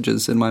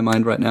sausages in my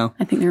mind right now.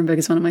 I think Nuremberg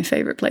is one of my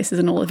favorite places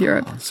in all of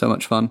Europe. So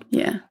much fun.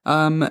 Yeah.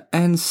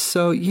 And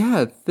so,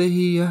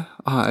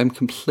 I'm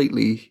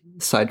completely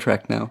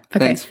sidetracked now. Okay.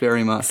 Thanks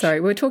very much.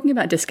 Sorry, we're talking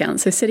about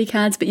discounts, so city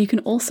cards, but you can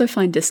also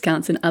find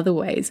discounts in other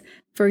ways.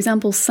 For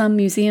example, some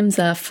museums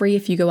are free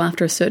if you go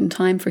after a certain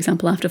time, for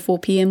example, after 4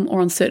 p.m.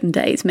 or on certain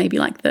days, maybe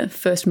like the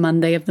first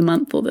Monday of the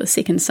month or the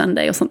second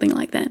Sunday or something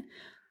like that.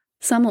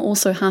 Some are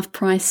also half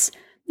price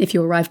if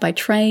you arrive by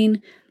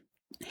train.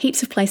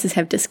 Heaps of places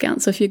have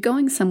discounts. So if you're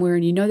going somewhere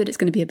and you know that it's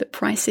going to be a bit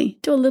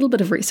pricey, do a little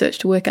bit of research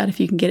to work out if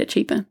you can get it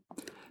cheaper.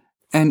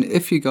 And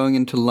if you're going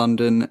into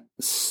London,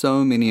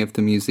 so many of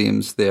the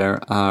museums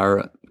there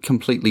are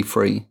completely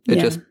free. It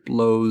just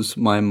blows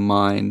my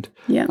mind.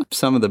 Yeah.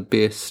 Some of the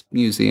best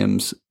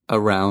museums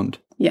around.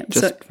 Yeah.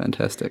 Just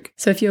fantastic.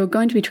 So if you're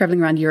going to be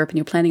traveling around Europe and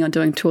you're planning on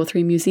doing 2 or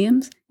 3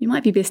 museums, you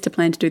might be best to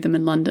plan to do them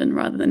in London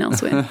rather than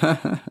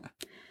elsewhere.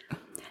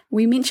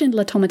 We mentioned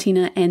La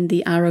Tomatina and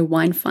the Aro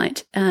wine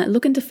fight.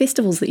 Look into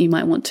festivals that you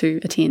might want to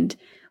attend.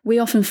 We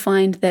often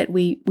find that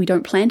we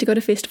don't plan to go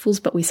to festivals,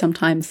 but we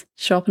sometimes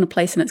show up in a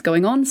place and it's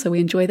going on, so we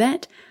enjoy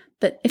that.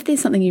 But if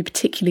there's something you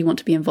particularly want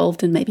to be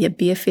involved in, maybe a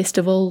beer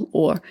festival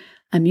or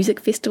a music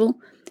festival,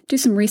 do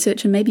some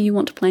research and maybe you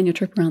want to plan your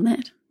trip around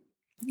that.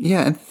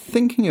 Yeah, and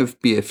thinking of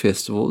beer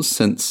festivals,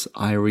 since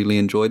I really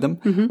enjoy them,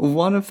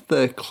 one of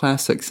the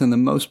classics and the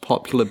most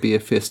popular beer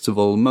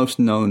festival, most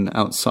known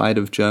outside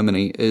of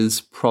Germany, is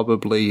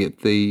probably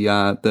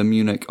the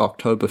Munich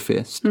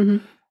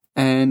Oktoberfest.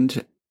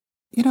 And,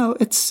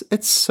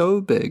 it's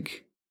so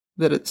big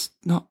that it's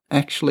not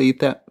actually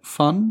that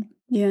fun,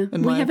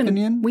 in my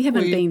opinion. We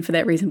haven't been for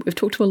that reason. We've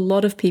talked to a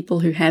lot of people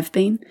who have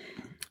been,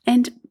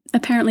 and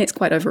apparently it's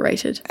quite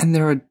overrated. And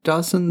there are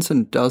dozens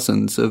and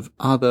dozens of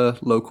other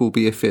local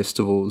beer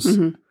festivals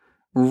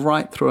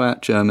right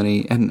throughout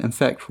Germany and, in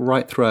fact,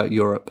 right throughout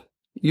Europe.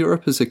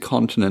 Europe is a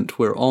continent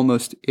where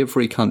almost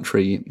every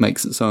country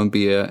makes its own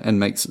beer and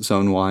makes its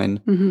own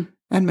wine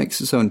and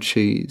makes its own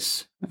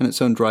cheese and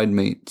its own dried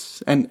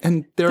meats.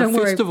 And there are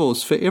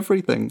festivals for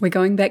everything. We're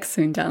going back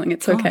soon, darling.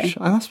 It's okay.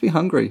 I must be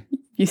hungry.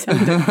 You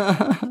sound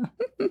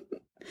it.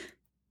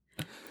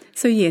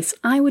 So yes,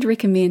 I would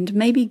recommend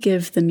maybe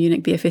give the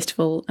Munich Beer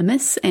Festival a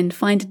miss and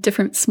find a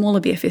different, smaller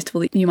beer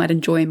festival that you might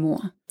enjoy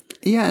more.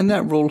 Yeah, and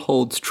that rule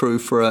holds true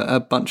for a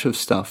bunch of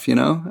stuff,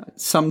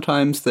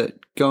 Sometimes that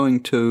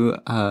going to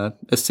a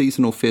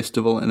seasonal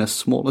festival in a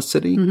smaller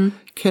city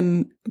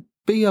can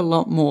be a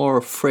lot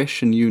more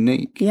fresh and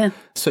unique. Yeah.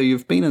 So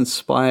you've been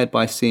inspired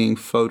by seeing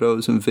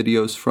photos and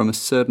videos from a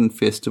certain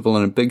festival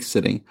in a big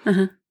city.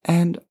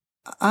 And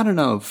I don't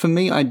know. For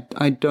me,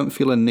 I don't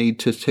feel a need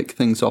to tick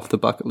things off the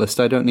bucket list.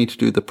 I don't need to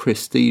do the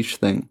prestige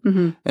thing.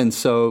 And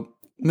so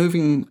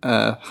moving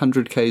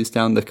 100 Ks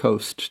down the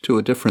coast to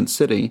a different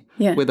city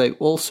where they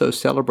also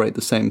celebrate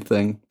the same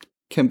thing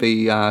can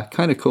be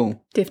kind of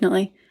cool.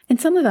 Definitely.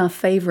 And some of our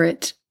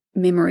favorite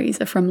memories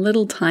are from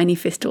little tiny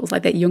festivals,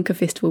 like that Juncker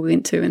festival we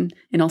went to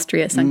in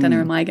Austria, St.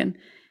 Anna Meigen.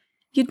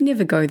 You'd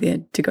never go there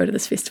to go to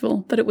this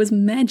festival, but it was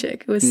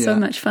magic. It was so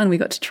much fun. We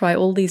got to try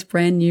all these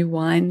brand new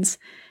wines.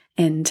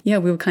 And yeah,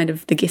 we were kind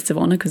of the guests of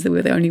honor because we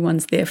were the only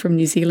ones there from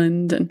New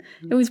Zealand, and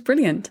it was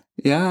brilliant.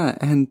 Yeah,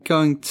 and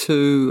going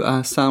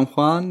to San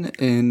Juan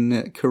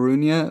in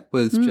Coruña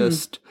was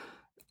just,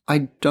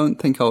 I don't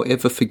think I'll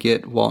ever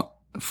forget what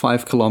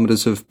 5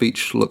 kilometers of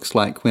beach looks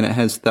like when it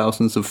has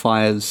thousands of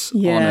fires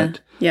on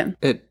it. Yeah.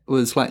 It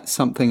was like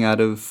something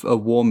out of a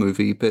war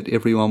movie, but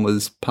everyone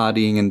was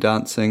partying and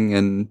dancing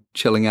and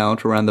chilling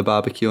out around the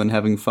barbecue and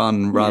having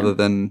fun rather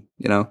than,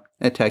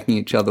 attacking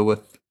each other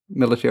with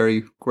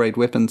military grade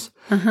weapons.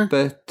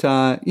 But,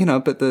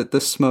 but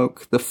the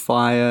smoke, the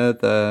fire,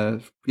 it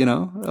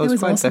was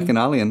quite awesome.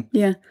 bacchanalian.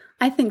 Yeah.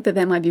 I think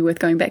that might be worth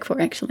going back for,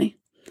 actually.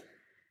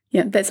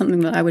 Yeah, that's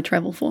something that I would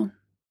travel for.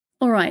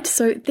 All right,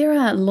 so there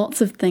are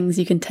lots of things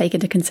you can take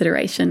into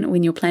consideration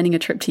when you're planning a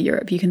trip to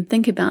Europe. You can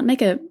think about,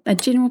 make a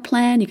general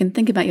plan, you can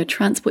think about your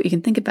transport, you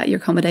can think about your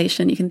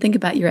accommodation, you can think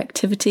about your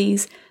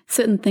activities,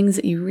 certain things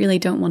that you really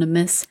don't want to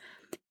miss.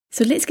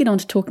 So let's get on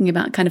to talking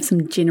about kind of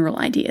some general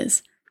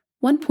ideas.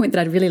 One point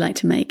that I'd really like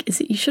to make is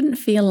that you shouldn't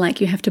feel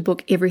like you have to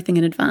book everything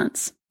in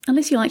advance,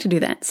 unless you like to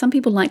do that. Some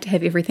people like to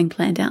have everything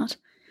planned out.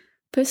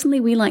 Personally,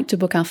 we like to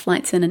book our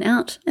flights in and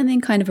out and then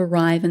kind of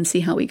arrive and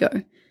see how we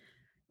go.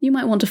 You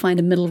might want to find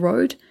a middle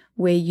road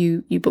where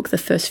you book the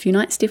first few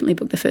nights. Definitely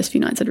book the first few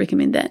nights. I'd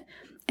recommend that.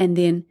 And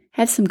then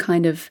have some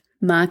kind of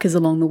markers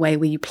along the way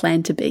where you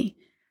plan to be.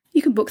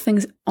 You can book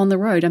things on the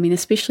road. I mean,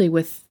 especially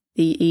with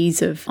the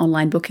ease of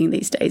online booking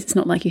these days, it's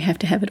not like you have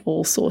to have it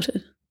all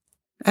sorted.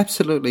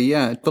 Absolutely,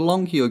 yeah. The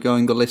longer you're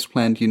going, the less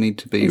planned you need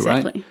to be,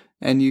 Exactly. right?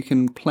 And you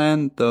can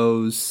plan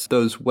those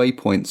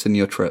waypoints in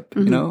your trip.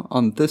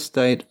 On this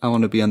date, I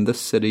want to be in this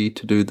city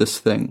to do this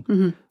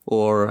thing.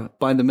 Or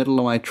by the middle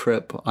of my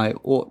trip, I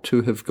ought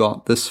to have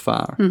got this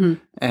far.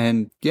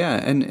 And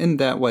and in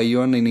that way,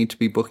 you only need to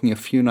be booking a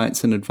few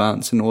nights in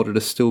advance in order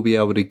to still be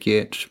able to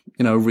get,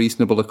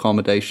 reasonable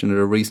accommodation at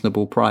a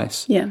reasonable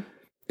price. Yeah.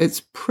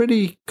 It's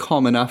pretty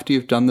common after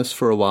you've done this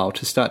for a while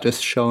to start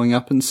just showing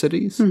up in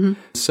cities.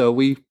 So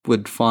we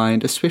would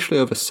find, especially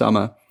over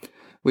summer,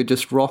 we'd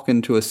just rock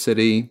into a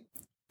city,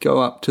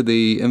 go up to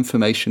the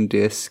information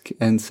desk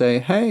and say,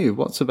 hey,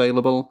 what's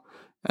available?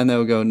 And they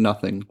would go,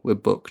 nothing, we're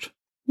booked.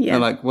 Yeah.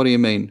 They're like, what do you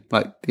mean?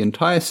 Like the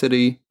entire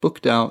city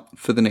booked out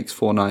for the next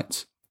 4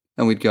 nights.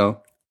 And we'd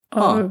go,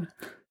 oh.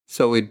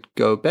 So we'd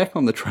go back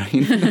on the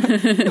train.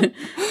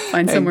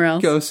 Find somewhere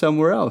else. Go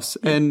somewhere else.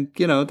 Yeah. And,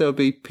 there'll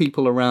be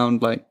people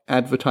around like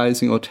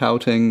advertising or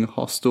touting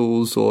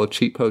hostels or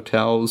cheap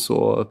hotels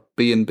or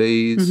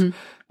B&Bs.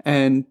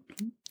 And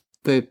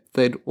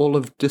they'd all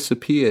have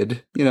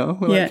disappeared, We're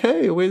like,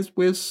 hey, where's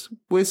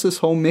this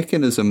whole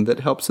mechanism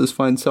that helps us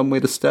find somewhere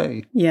to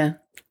stay? Yeah.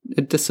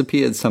 It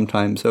disappeared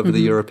sometimes over the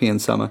European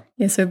summer.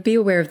 Yeah, so be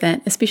aware of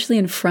that, especially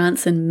in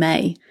France in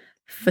May.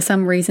 For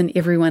some reason,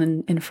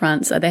 everyone in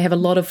France, they have a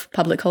lot of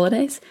public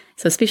holidays.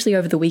 So especially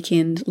over the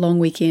weekend, long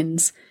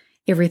weekends,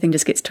 everything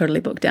just gets totally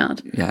booked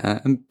out.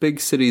 Yeah, and big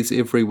cities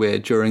everywhere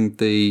during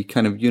the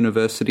kind of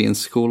university and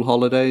school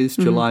holidays,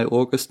 July,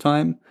 August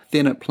time.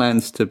 Then it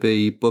plans to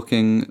be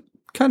booking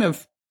kind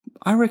of,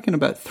 I reckon,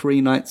 about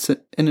 3 nights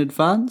in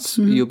advance.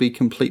 You'll be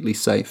completely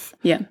safe.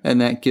 Yeah.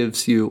 And that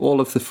gives you all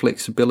of the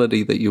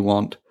flexibility that you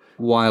want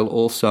while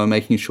also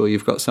making sure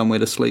you've got somewhere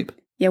to sleep.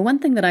 Yeah, one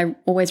thing that I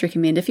always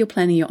recommend, if you're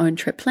planning your own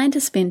trip, plan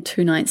to spend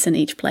 2 nights in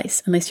each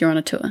place, unless you're on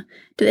a tour.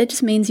 That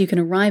just means you can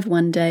arrive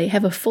one day,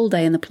 have a full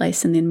day in the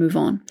place, and then move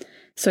on.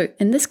 So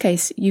in this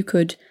case, you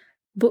could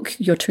book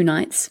your 2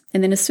 nights,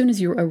 and then as soon as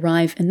you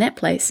arrive in that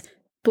place,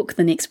 book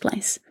the next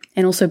place,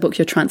 and also book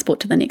your transport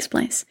to the next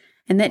place.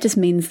 And that just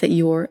means that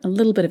you're a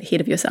little bit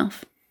ahead of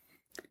yourself.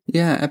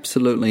 Yeah,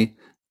 absolutely.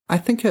 I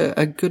think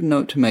a good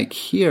note to make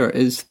here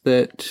is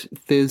that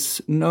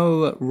there's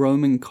no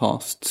roaming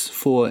costs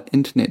for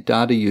internet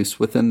data use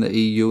within the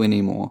EU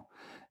anymore.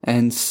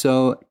 And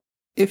so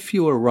if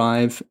you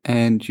arrive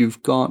and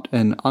you've got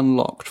an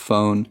unlocked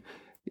phone,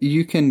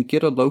 you can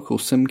get a local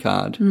SIM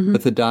card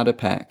with a data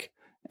pack.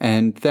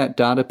 And that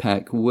data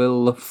pack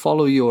will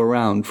follow you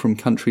around from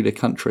country to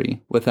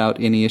country without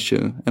any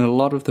issue. And a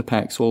lot of the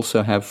packs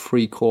also have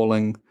free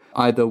calling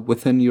either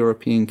within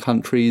European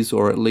countries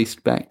or at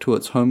least back to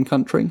its home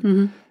country.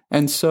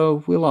 And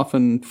so we'll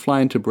often fly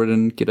into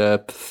Britain, get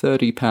a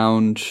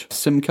 £30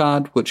 SIM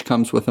card, which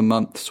comes with a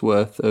month's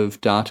worth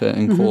of data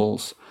and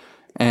calls.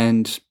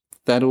 And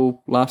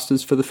that'll last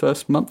us for the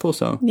first month or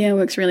so. Yeah, it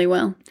works really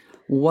well.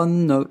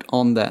 One note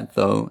on that,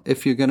 though,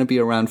 if you're going to be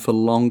around for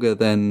longer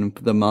than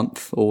the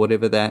month or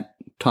whatever that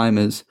time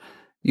is,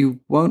 you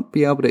won't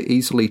be able to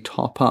easily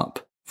top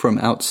up from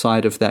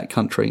outside of that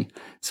country.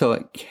 So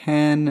it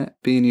can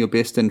be in your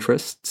best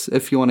interests,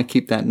 if you want to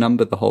keep that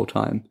number the whole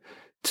time,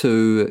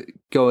 to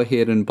go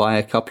ahead and buy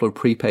a couple of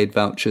prepaid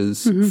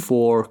vouchers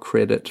for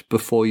credit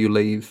before you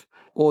leave.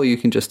 Or you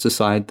can just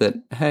decide that,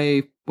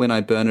 hey, when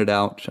I burn it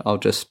out, I'll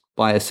just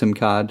buy a SIM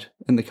card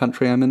in the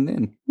country I'm in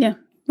then. Yeah,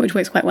 which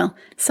works quite well.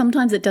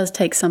 Sometimes it does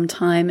take some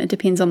time. It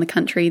depends on the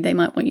country. They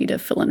might want you to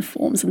fill in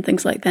forms and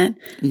things like that.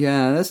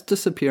 Yeah, that's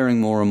disappearing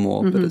more and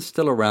more, but it's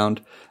still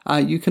around.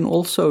 You can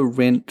also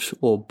rent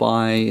or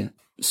buy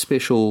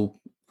special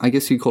I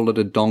guess you call it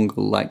a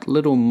dongle, like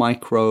little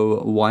micro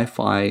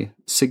Wi-Fi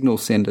signal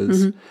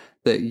senders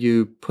that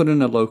you put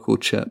in a local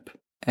chip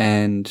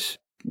and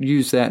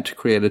use that to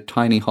create a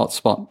tiny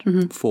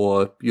hotspot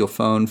for your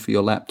phone, for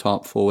your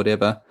laptop, for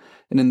whatever.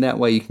 And in that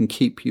way, you can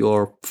keep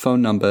your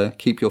phone number,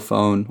 keep your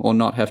phone, or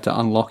not have to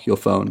unlock your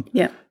phone.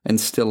 Yeah. And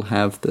still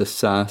have this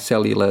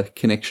cellular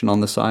connection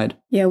on the side.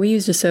 Yeah, we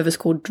used a service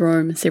called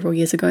Drome several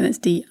years ago. That's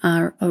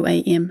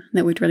DROAM.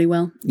 That worked really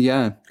well.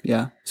 Yeah,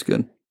 it's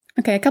good.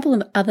 Okay, a couple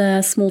of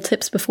other small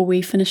tips before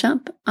we finish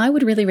up. I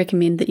would really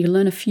recommend that you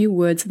learn a few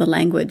words of the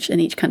language in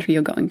each country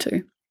you're going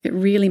to. It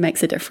really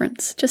makes a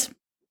difference. Just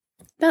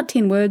about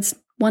 10 words.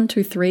 1,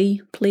 2,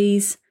 3,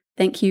 please,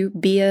 thank you,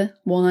 beer,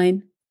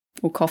 wine,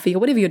 or coffee, or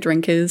whatever your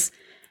drink is,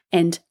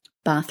 and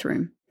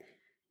bathroom.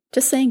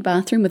 Just saying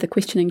bathroom with a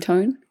questioning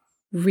tone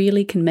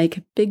really can make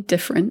a big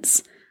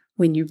difference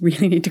when you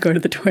really need to go to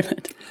the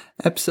toilet.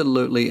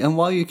 Absolutely. And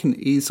while you can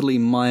easily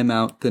mime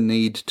out the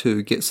need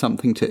to get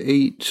something to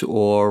eat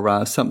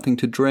or something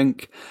to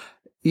drink,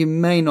 you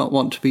may not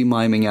want to be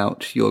miming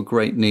out your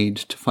great need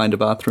to find a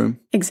bathroom.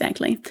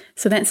 Exactly.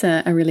 So that's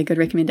a really good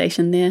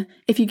recommendation there.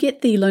 If you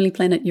get the Lonely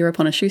Planet Europe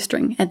on a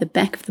Shoestring, at the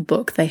back of the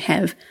book they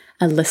have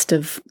a list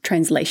of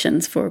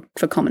translations for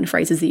common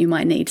phrases that you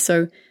might need.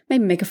 So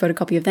maybe make a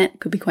photocopy of that.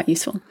 Could be quite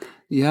useful.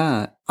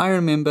 Yeah. I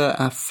remember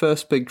our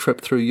first big trip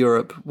through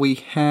Europe, we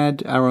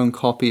had our own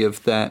copy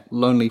of that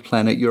Lonely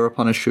Planet Europe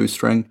on a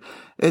Shoestring.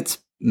 It's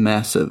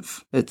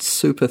massive. It's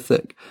super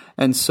thick.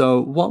 And so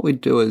what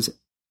we'd do is,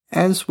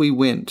 as we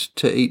went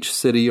to each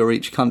city or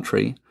each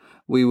country,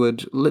 we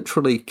would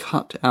literally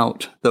cut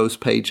out those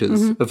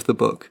pages of the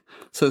book.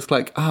 So it's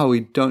like, we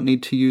don't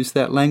need to use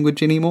that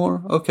language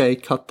anymore? Okay,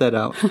 cut that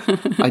out.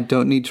 I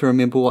don't need to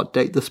remember what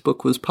date this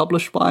book was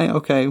published by?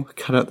 Okay,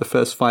 cut out the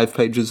first 5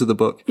 pages of the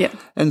book. Yeah.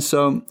 And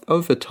so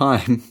over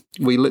time,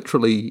 we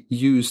literally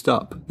used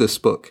up this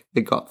book.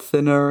 It got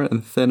thinner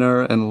and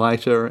thinner and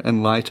lighter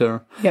and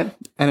lighter. Yeah.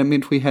 And it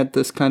meant we had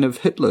this kind of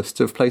hit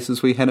list of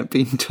places we hadn't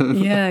been to.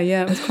 Yeah,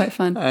 it was quite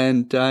fun.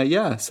 And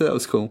so that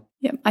was cool.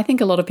 Yeah, I think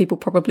a lot of people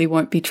probably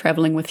won't be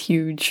traveling with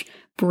huge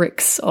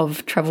bricks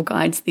of travel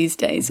guides these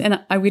days, and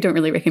we don't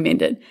really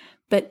recommend it.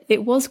 But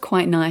it was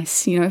quite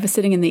nice, for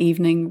sitting in the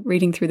evening,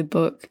 reading through the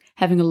book,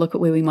 having a look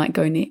at where we might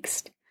go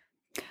next.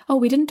 Oh,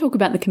 we didn't talk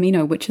about the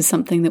Camino, which is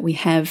something that we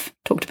have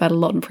talked about a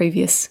lot in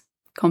previous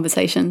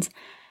conversations.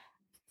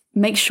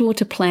 Make sure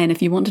to plan,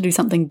 if you want to do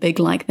something big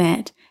like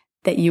that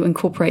you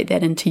incorporate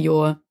that into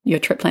your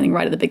trip planning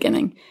right at the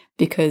beginning.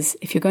 Because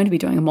if you're going to be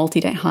doing a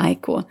multi-day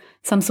hike or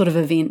some sort of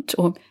event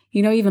or,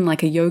 even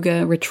like a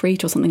yoga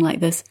retreat or something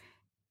like this,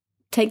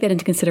 take that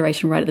into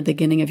consideration right at the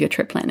beginning of your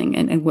trip planning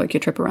and work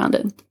your trip around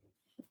it.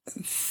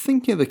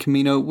 Thinking of the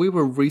Camino, we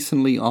were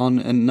recently on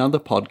another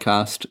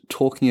podcast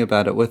talking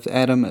about it with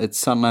Adam at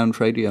Sun Lounge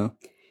Radio.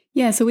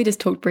 Yeah, so we just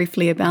talked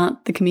briefly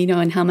about the Camino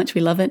and how much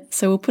we love it.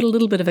 So we'll put a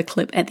little bit of a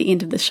clip at the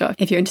end of the show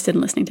if you're interested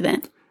in listening to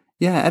that.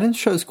 Yeah, Adam's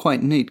show is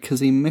quite neat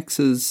because he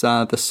mixes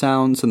the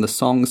sounds and the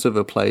songs of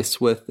a place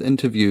with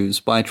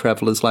interviews by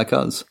travellers like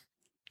us.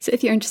 So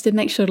if you're interested,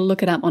 make sure to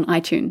look it up on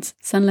iTunes,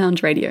 Sun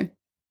Lounge Radio.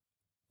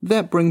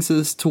 That brings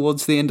us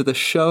towards the end of the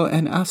show,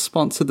 and our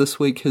sponsor this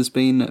week has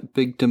been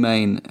Big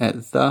Domain at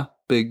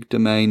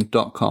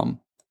thebigdomain.com.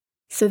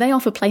 So they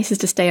offer places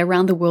to stay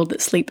around the world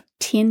that sleep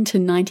 10 to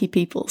 90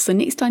 people. So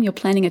next time you're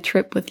planning a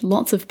trip with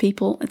lots of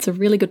people, it's a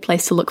really good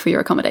place to look for your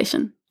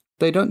accommodation.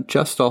 They don't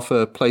just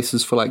offer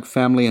places for like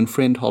family and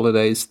friend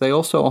holidays, they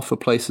also offer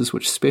places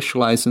which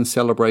specialize in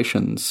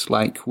celebrations,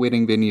 like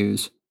wedding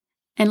venues.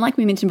 And like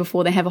we mentioned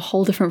before, they have a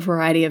whole different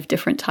variety of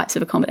different types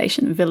of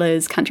accommodation: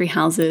 villas, country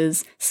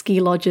houses,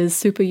 ski lodges,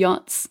 super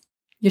yachts.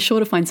 You're sure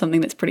to find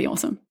something that's pretty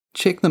awesome.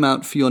 Check them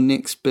out for your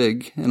next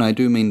big, and I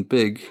do mean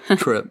big,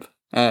 trip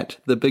at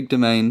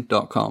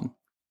thebigdomain.com.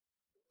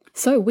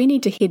 So we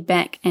need to head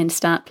back and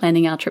start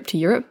planning our trip to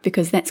Europe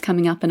because that's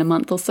coming up in a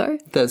month or so.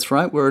 That's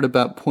right. We're at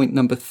about point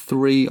number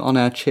 3 on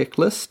our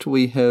checklist.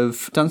 We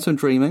have done some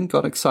dreaming,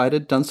 got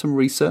excited, done some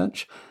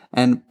research,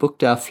 and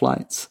booked our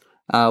flights.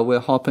 We're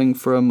hopping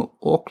from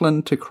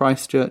Auckland to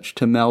Christchurch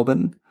to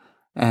Melbourne,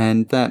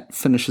 and that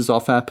finishes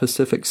off our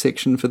Pacific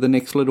section for the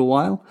next little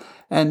while.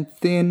 And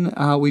then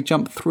we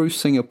jump through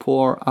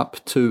Singapore up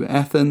to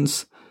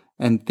Athens,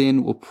 and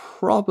then we'll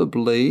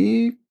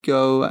probably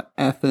go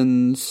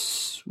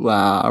Athens,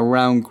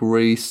 around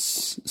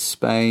Greece,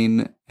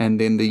 Spain,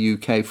 and then the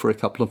UK for a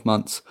couple of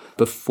months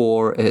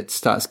before it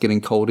starts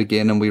getting cold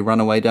again and we run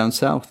away down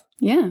south.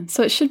 Yeah,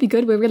 so it should be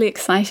good. We're really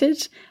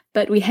excited,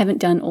 but we haven't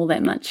done all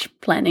that much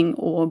planning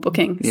or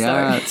booking.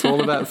 Yeah, It's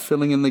all about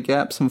filling in the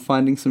gaps and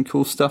finding some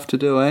cool stuff to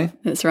do, eh?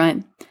 That's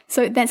right.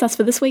 So that's us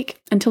for this week.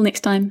 Until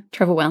next time,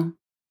 travel well.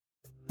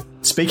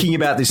 Speaking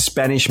about this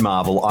Spanish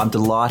marvel, I'm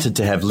delighted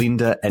to have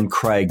Linda and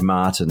Craig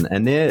Martin,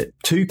 and they're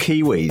 2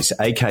 Kiwis,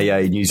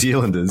 aka New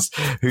Zealanders,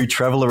 who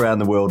travel around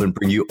the world and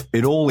bring you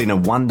it all in a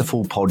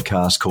wonderful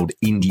podcast called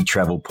Indie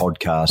Travel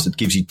Podcast. It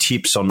gives you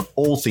tips on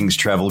all things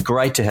travel.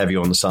 Great to have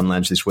you on the Sun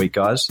Lounge this week,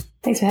 guys.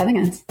 Thanks for having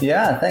us.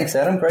 Yeah, thanks,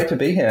 Adam. Great to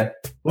be here.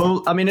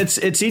 Well, I mean, it's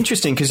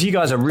interesting because you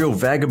guys are real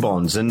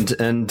vagabonds and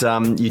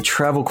you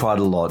travel quite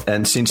a lot.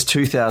 And since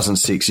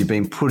 2006, you've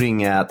been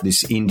putting out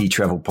this indie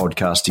travel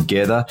podcast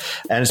together,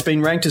 and it's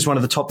been ranked as one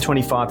of the top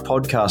 25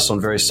 podcasts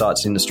on various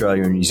sites in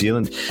Australia and New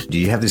Zealand. Do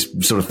you have this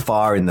sort of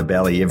fire in the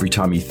belly every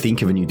time you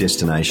think of a new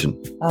destination?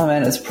 Oh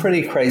man, it's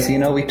pretty crazy.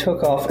 We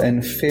took off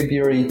in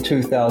February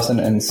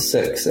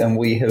 2006, and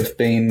we have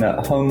been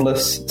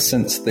homeless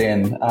since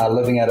then,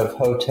 living out of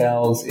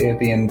hotels,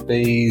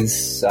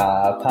 Airbnbs,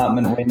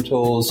 apartment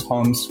rentals,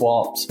 home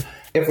swaps.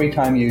 Every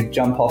time you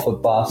jump off a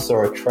bus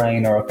or a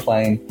train or a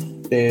plane,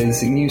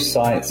 there's new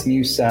sights,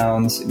 new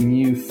sounds,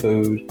 new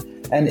food.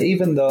 And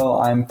even though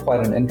I'm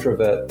quite an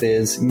introvert,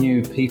 there's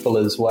new people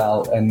as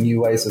well and new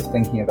ways of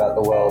thinking about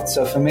the world.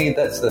 So for me,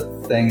 that's the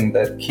thing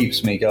that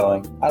keeps me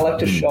going. I like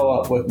to show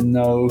up with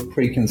no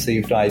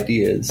preconceived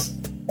ideas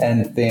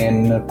and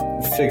then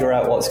figure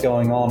out what's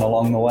going on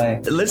along the way.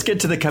 Let's get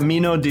to the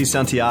Camino de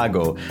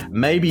Santiago.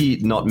 Maybe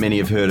not many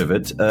have heard of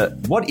it.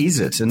 What is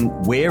it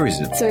and where is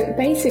it? So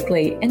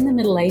basically, in the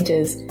Middle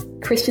Ages,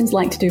 Christians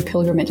liked to do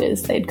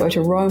pilgrimages. They'd go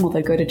to Rome or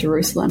they'd go to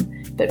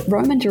Jerusalem. But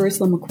Rome and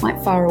Jerusalem were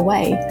quite far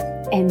away.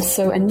 And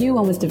so a new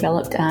one was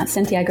developed,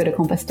 Santiago de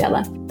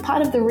Compostela.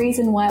 Part of the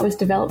reason why it was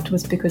developed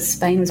was because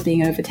Spain was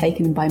being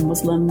overtaken by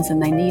Muslims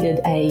and they needed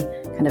a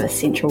kind of a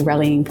central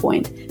rallying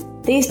point.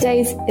 These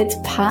days, it's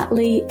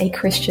partly a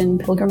Christian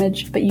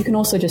pilgrimage, but you can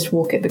also just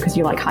walk it because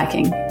you like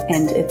hiking.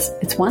 And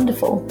it's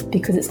wonderful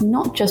because it's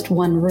not just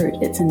one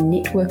route, it's a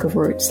network of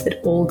routes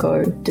that all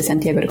go to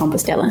Santiago de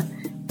Compostela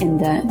in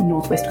the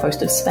northwest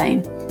coast of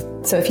Spain.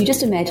 So if you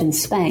just imagine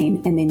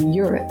Spain and then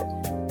Europe,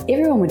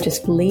 everyone would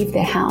just leave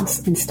their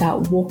house and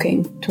start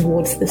walking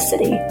towards the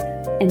city.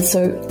 And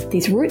so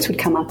these routes would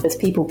come up as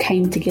people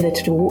came together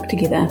to walk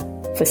together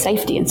for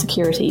safety and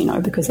security,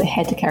 because they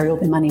had to carry all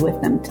their money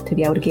with them to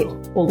be able to get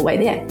all the way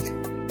there.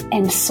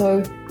 And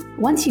so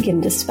once you get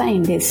into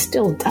Spain, there's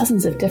still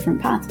dozens of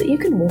different paths that you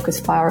can walk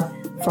as far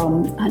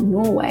from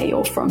Norway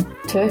or from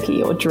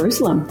Turkey or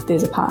Jerusalem.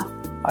 There's a path.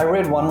 I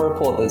read one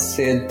report that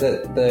said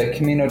that the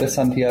Camino de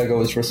Santiago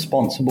was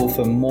responsible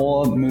for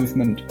more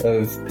movement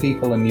of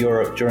people in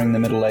Europe during the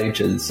Middle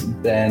Ages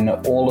than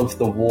all of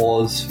the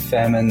wars,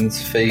 famines,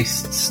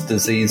 feasts,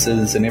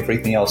 diseases, and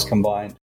everything else combined.